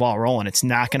snowball rolling. It's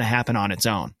not going to happen on its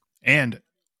own. And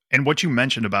what you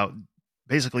mentioned about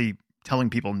basically telling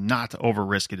people not to over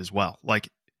risk it as well. Like,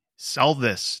 sell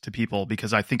this to people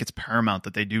because I think it's paramount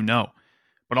that they do know,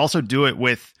 but also do it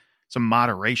with some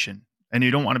moderation. And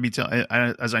you don't want to be,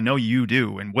 as I know you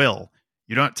do and will,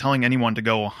 you're not telling anyone to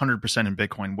go 100% in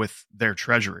Bitcoin with their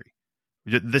treasury.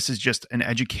 This is just an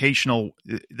educational,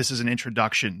 this is an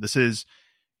introduction. This is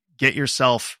get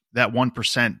yourself that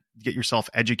 1%, get yourself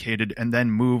educated, and then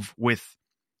move with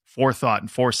forethought and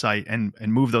foresight and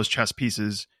move those chess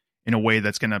pieces in a way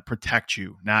that's going to protect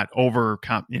you, not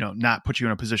not put you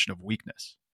in a position of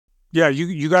weakness. Yeah,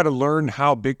 you got to learn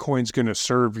how Bitcoin's going to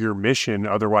serve your mission.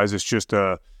 Otherwise, it's just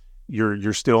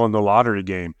you're still in the lottery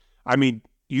game. I mean,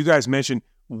 you guys mentioned,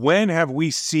 when have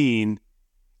we seen?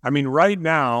 I mean, right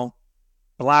now,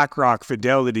 BlackRock,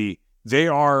 Fidelity, they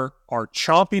are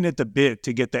chomping at the bit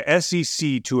to get the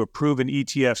SEC to approve an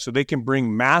ETF so they can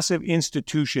bring massive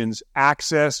institutions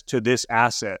access to this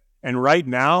asset. And right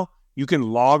now, you can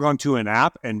log onto an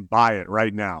app and buy it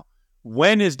right now.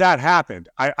 When has that happened?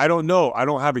 I don't know. I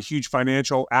don't have a huge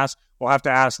financial ask. We'll have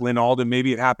to ask Lynn Alden.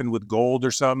 Maybe it happened with gold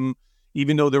or something,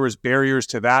 even though there was barriers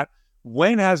to that.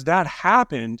 When has that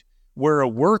happened where a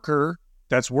worker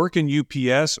that's working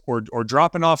UPS or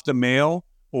dropping off the mail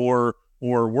or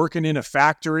working in a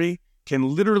factory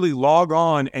can literally log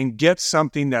on and get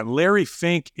something that Larry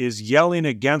Fink is yelling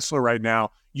at Gensler right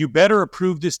now? You better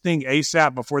approve this thing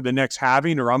ASAP before the next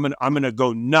halving, or I'm gonna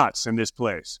go nuts in this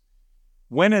place.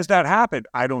 When has that happened?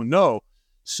 I don't know.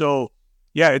 So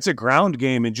yeah, it's a ground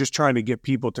game and just trying to get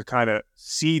people to kind of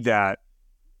see that.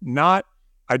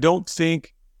 I don't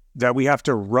think that we have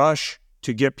to rush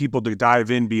to get people to dive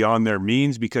in beyond their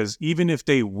means, because even if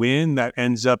they win, that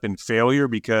ends up in failure,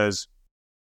 because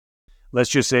let's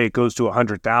just say it goes to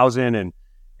 100,000 and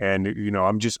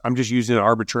I'm just using an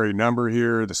arbitrary number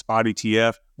here, the spot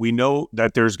ETF. We know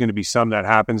that there's going to be some that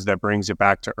happens that brings it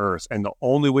back to earth. And the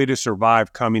only way to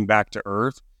survive coming back to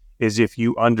earth is if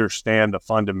you understand the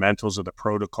fundamentals of the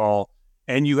protocol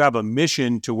and you have a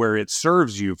mission to where it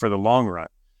serves you for the long run.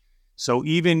 So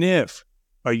even if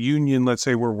a union, let's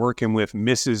say we're working with,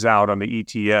 misses out on the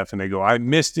ETF and they go, I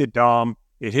missed it, Dom,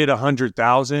 it hit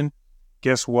 100,000.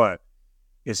 Guess what?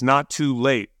 It's not too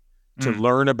late to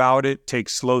learn about it, take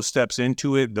slow steps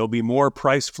into it. There'll be more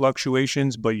price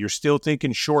fluctuations, but you're still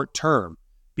thinking short term,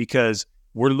 because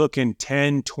we're looking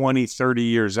 10, 20, 30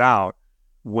 years out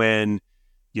when,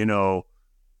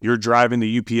 you're driving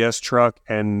the UPS truck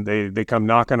and they come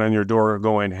knocking on your door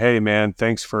going, hey man,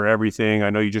 thanks for everything.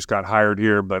 I know you just got hired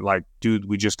here, but dude,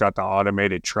 we just got the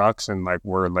automated trucks and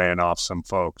we're laying off some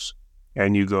folks.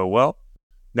 And you go, well,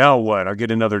 now what? I'll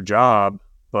get another job.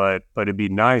 But it'd be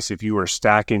nice if you were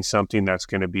stacking something that's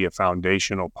going to be a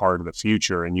foundational part of the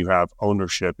future and you have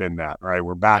ownership in that, right?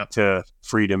 We're back to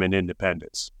freedom and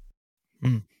independence.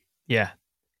 Yeah.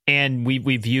 And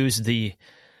we've used the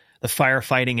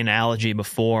firefighting analogy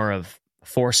before of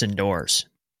forcing doors.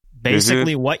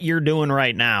 Basically, what you're doing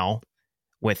right now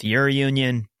with your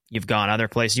union, you've gone other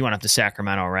places. You went up to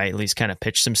Sacramento, right? At least kind of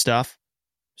pitch some stuff.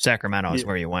 Sacramento is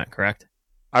where you went, correct?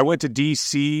 I went to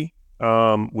D.C.,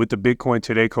 with the Bitcoin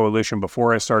Today Coalition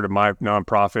before I started my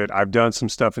nonprofit. I've done some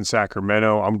stuff in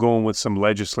Sacramento. I'm going with some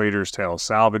legislators to El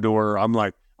Salvador. I'm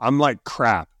like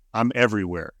crap. I'm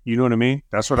everywhere. You know what I mean?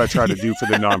 That's what I try to do for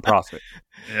the nonprofit.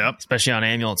 Yep. Especially on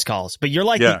ambulance calls. But you're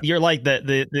like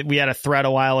the we had a thread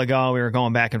a while ago. We were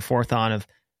going back and forth on of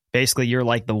basically you're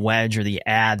like the wedge or the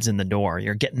ads in the door.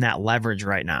 You're getting that leverage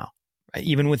right now, right?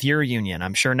 Even with your union.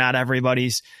 I'm sure not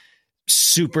everybody's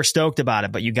super stoked about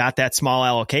it, but you got that small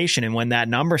allocation. And when that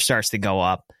number starts to go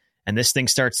up and this thing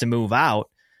starts to move out,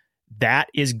 that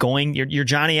is going, you're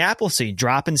Johnny Appleseed,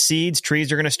 dropping seeds,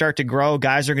 trees are going to start to grow,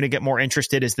 guys are going to get more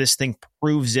interested as this thing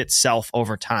proves itself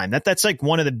over time. That's like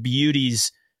one of the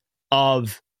beauties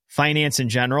of finance in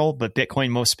general, but Bitcoin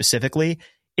most specifically.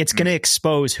 It's going to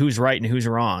expose who's right and who's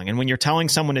wrong. And when you're telling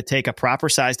someone to take a proper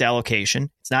sized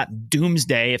allocation, it's not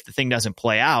doomsday if the thing doesn't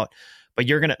play out, but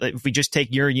if we just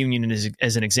take your union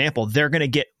as an example, they're going to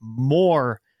get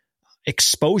more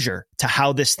exposure to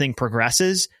how this thing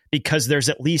progresses because there's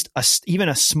at least even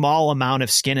a small amount of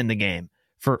skin in the game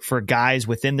for guys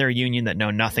within their union that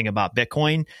know nothing about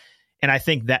Bitcoin. And I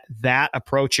think that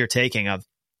approach you're taking of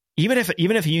even if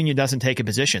a union doesn't take a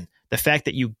position, the fact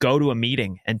that you go to a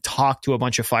meeting and talk to a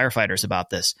bunch of firefighters about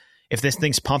this, if this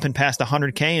thing's pumping past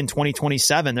 100K in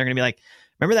 2027, they're going to be like,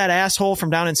 remember that asshole from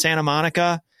down in Santa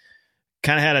Monica?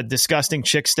 Kind of had a disgusting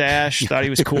chick stash, thought he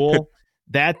was cool.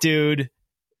 That dude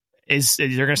they're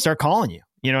going to start calling you.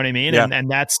 You know what I mean? Yeah.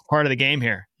 And that's part of the game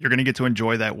here. You're going to get to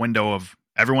enjoy that window of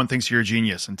everyone thinks you're a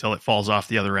genius until it falls off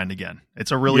the other end again.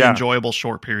 It's a really enjoyable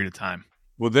short period of time.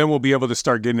 Well, then we'll be able to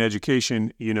start getting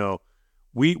education. You know,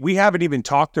 we haven't even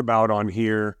talked about on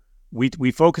here.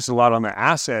 We focus a lot on the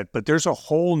asset, but there's a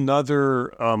whole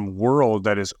nother world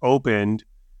that is opened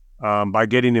by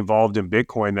getting involved in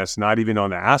Bitcoin that's not even on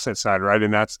the asset side, right?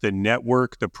 And that's the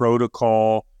network, the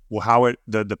protocol,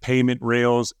 the payment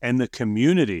rails, and the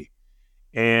community.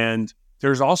 And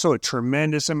there's also a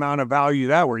tremendous amount of value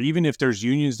that where even if there's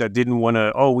unions that didn't want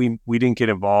to, we didn't get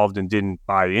involved and didn't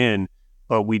buy in,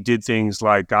 but we did things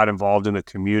like got involved in the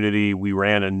community. We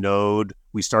ran a node.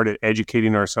 We started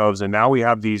educating ourselves. And now we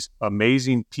have these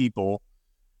amazing people.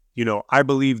 You know, I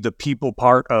believe the people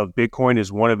part of Bitcoin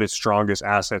is one of its strongest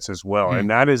assets as well. And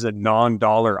that is a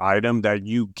non-dollar item that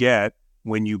you get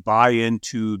when you buy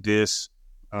into this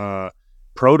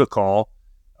protocol.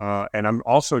 And I'm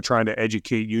also trying to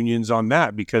educate unions on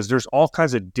that because there's all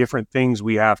kinds of different things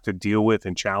we have to deal with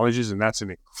and challenges. And that's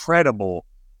an incredible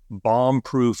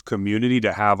bomb-proof community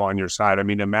to have on your side. I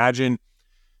mean, imagine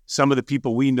some of the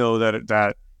people we know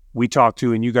that we talk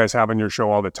to and you guys have on your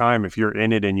show all the time. If you're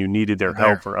in it and you needed their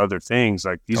help for other things,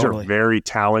 like these are very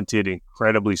talented,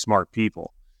 incredibly smart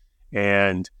people.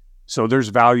 And so there's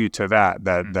value to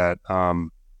that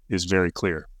is very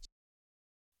clear.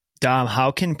 Dom,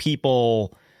 how can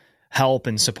people help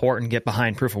and support and get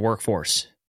behind Proof of Workforce?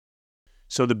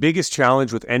 So the biggest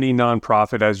challenge with any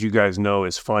nonprofit, as you guys know,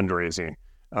 is fundraising.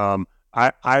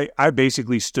 I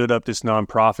basically stood up this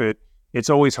nonprofit. It's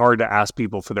always hard to ask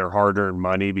people for their hard-earned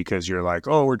money because you're like,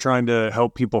 we're trying to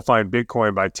help people find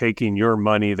Bitcoin by taking your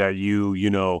money that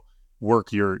you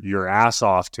work your ass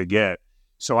off to get.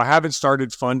 So I haven't started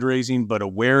fundraising, but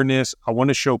awareness, I want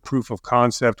to show proof of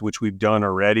concept, which we've done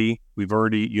already. We've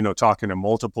already, talking to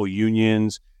multiple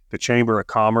unions. The Chamber of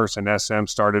Commerce and SM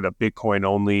started a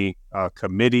Bitcoin-only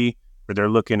committee where they're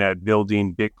looking at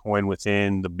building Bitcoin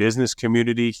within the business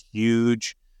community,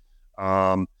 huge.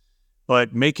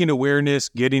 But making awareness,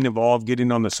 getting involved,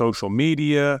 getting on the social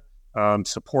media,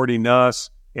 supporting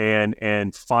us,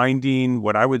 and finding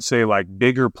what I would say like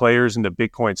bigger players in the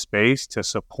Bitcoin space to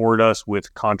support us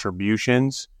with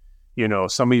contributions.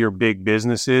 Some of your big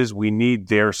businesses, we need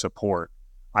their support.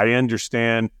 I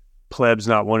understand plebs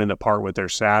not wanting to part with their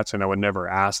sats, and I would never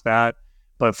ask that.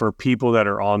 But for people that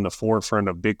are on the forefront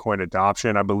of Bitcoin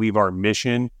adoption, I believe our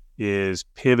mission is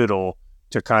pivotal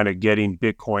to kind of getting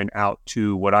Bitcoin out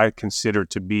to what I consider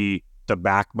to be the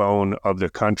backbone of the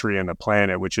country and the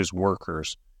planet, which is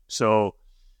workers. So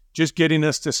just getting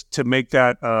us to make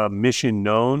that mission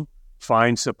known,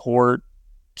 find support,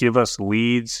 give us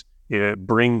leads,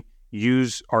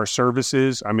 use our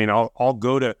services. I mean, I'll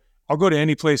go to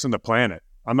any place on the planet.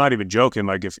 I'm not even joking.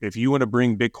 Like if you want to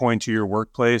bring Bitcoin to your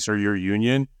workplace or your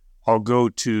union, I'll go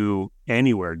to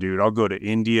anywhere, dude. I'll go to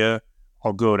India.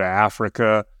 I'll go to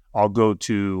Africa. I'll go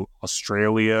to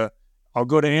Australia. I'll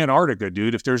go to Antarctica,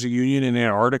 dude. If there's a union in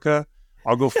Antarctica,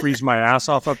 I'll go freeze my ass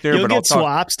off up there. You'll get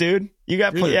swaps, dude. You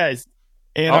got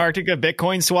Antarctica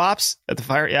Bitcoin swaps at the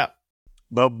fire. Yeah.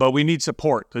 But we need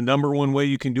support. The number one way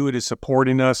you can do it is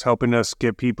supporting us, helping us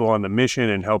get people on the mission,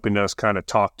 and helping us kind of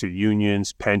talk to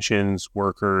unions, pensions,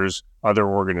 workers, other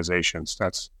organizations.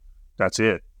 That's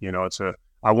it.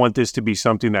 I want this to be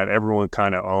something that everyone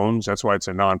kind of owns. That's why it's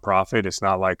a nonprofit. It's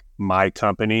not like my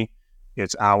company.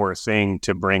 It's our thing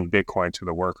to bring Bitcoin to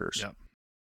the workers. Yeah.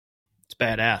 It's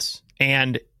badass.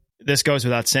 And this goes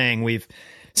without saying, we've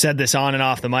said this on and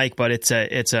off the mic, but it's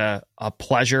a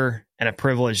pleasure and a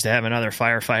privilege to have another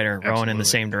firefighter rowing in the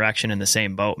same direction in the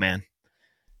same boat, man.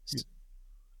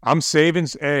 I'm saving.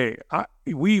 Hey,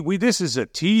 we this is a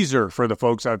teaser for the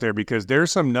folks out there because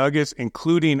there's some nuggets,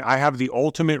 including I have the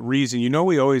ultimate reason. You know,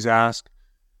 we always ask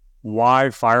why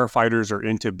firefighters are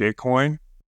into Bitcoin.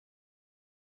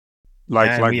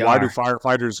 Like why do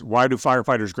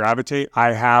firefighters gravitate?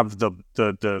 I have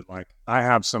I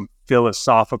have some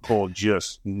philosophical,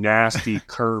 just nasty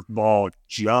curveball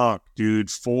junk, dude,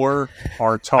 for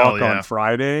our talk on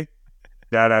Friday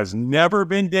that has never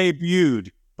been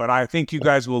debuted, but I think you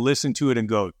guys will listen to it and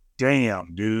go,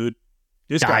 damn, dude,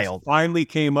 this guy finally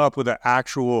came up with an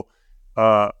actual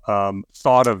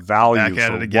thought of value. Back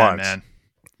at it again, man.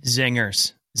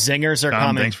 Zingers are Tom,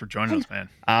 coming. Thanks for joining us,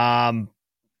 man.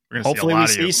 Hopefully we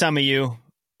see some of you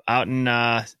out in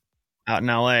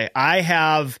LA. I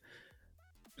have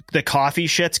the coffee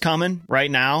shit's coming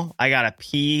right now. I gotta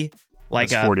pee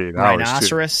like a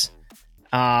rhinoceros.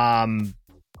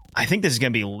 I think this is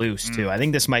gonna be loose too. I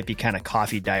think this might be kind of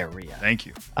coffee diarrhea. Thank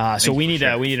you. So we need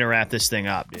to wrap this thing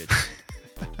up, dude.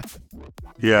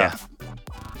 Yeah.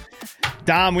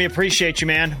 Dom, we appreciate you,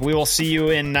 man. We will see you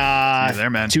in there,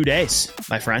 man. 2 days,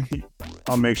 my friend.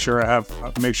 I'll make sure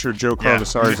Joe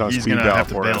Carvasari's on speed dial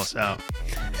for us. Out.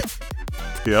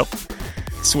 Yep.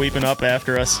 Sweeping up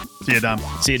after us. See you, Dom.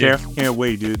 See you, dude. Can't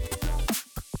wait, dude.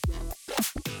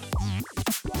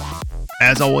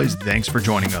 As always, thanks for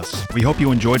joining us. We hope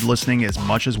you enjoyed listening as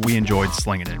much as we enjoyed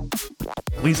slinging it.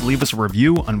 Please leave us a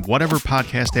review on whatever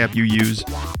podcast app you use,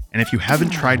 and if you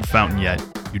haven't tried Fountain yet,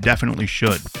 you definitely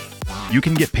should. You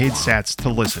can get paid sats to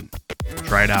listen.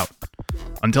 Try it out.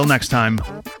 Until next time,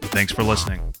 thanks for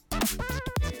listening.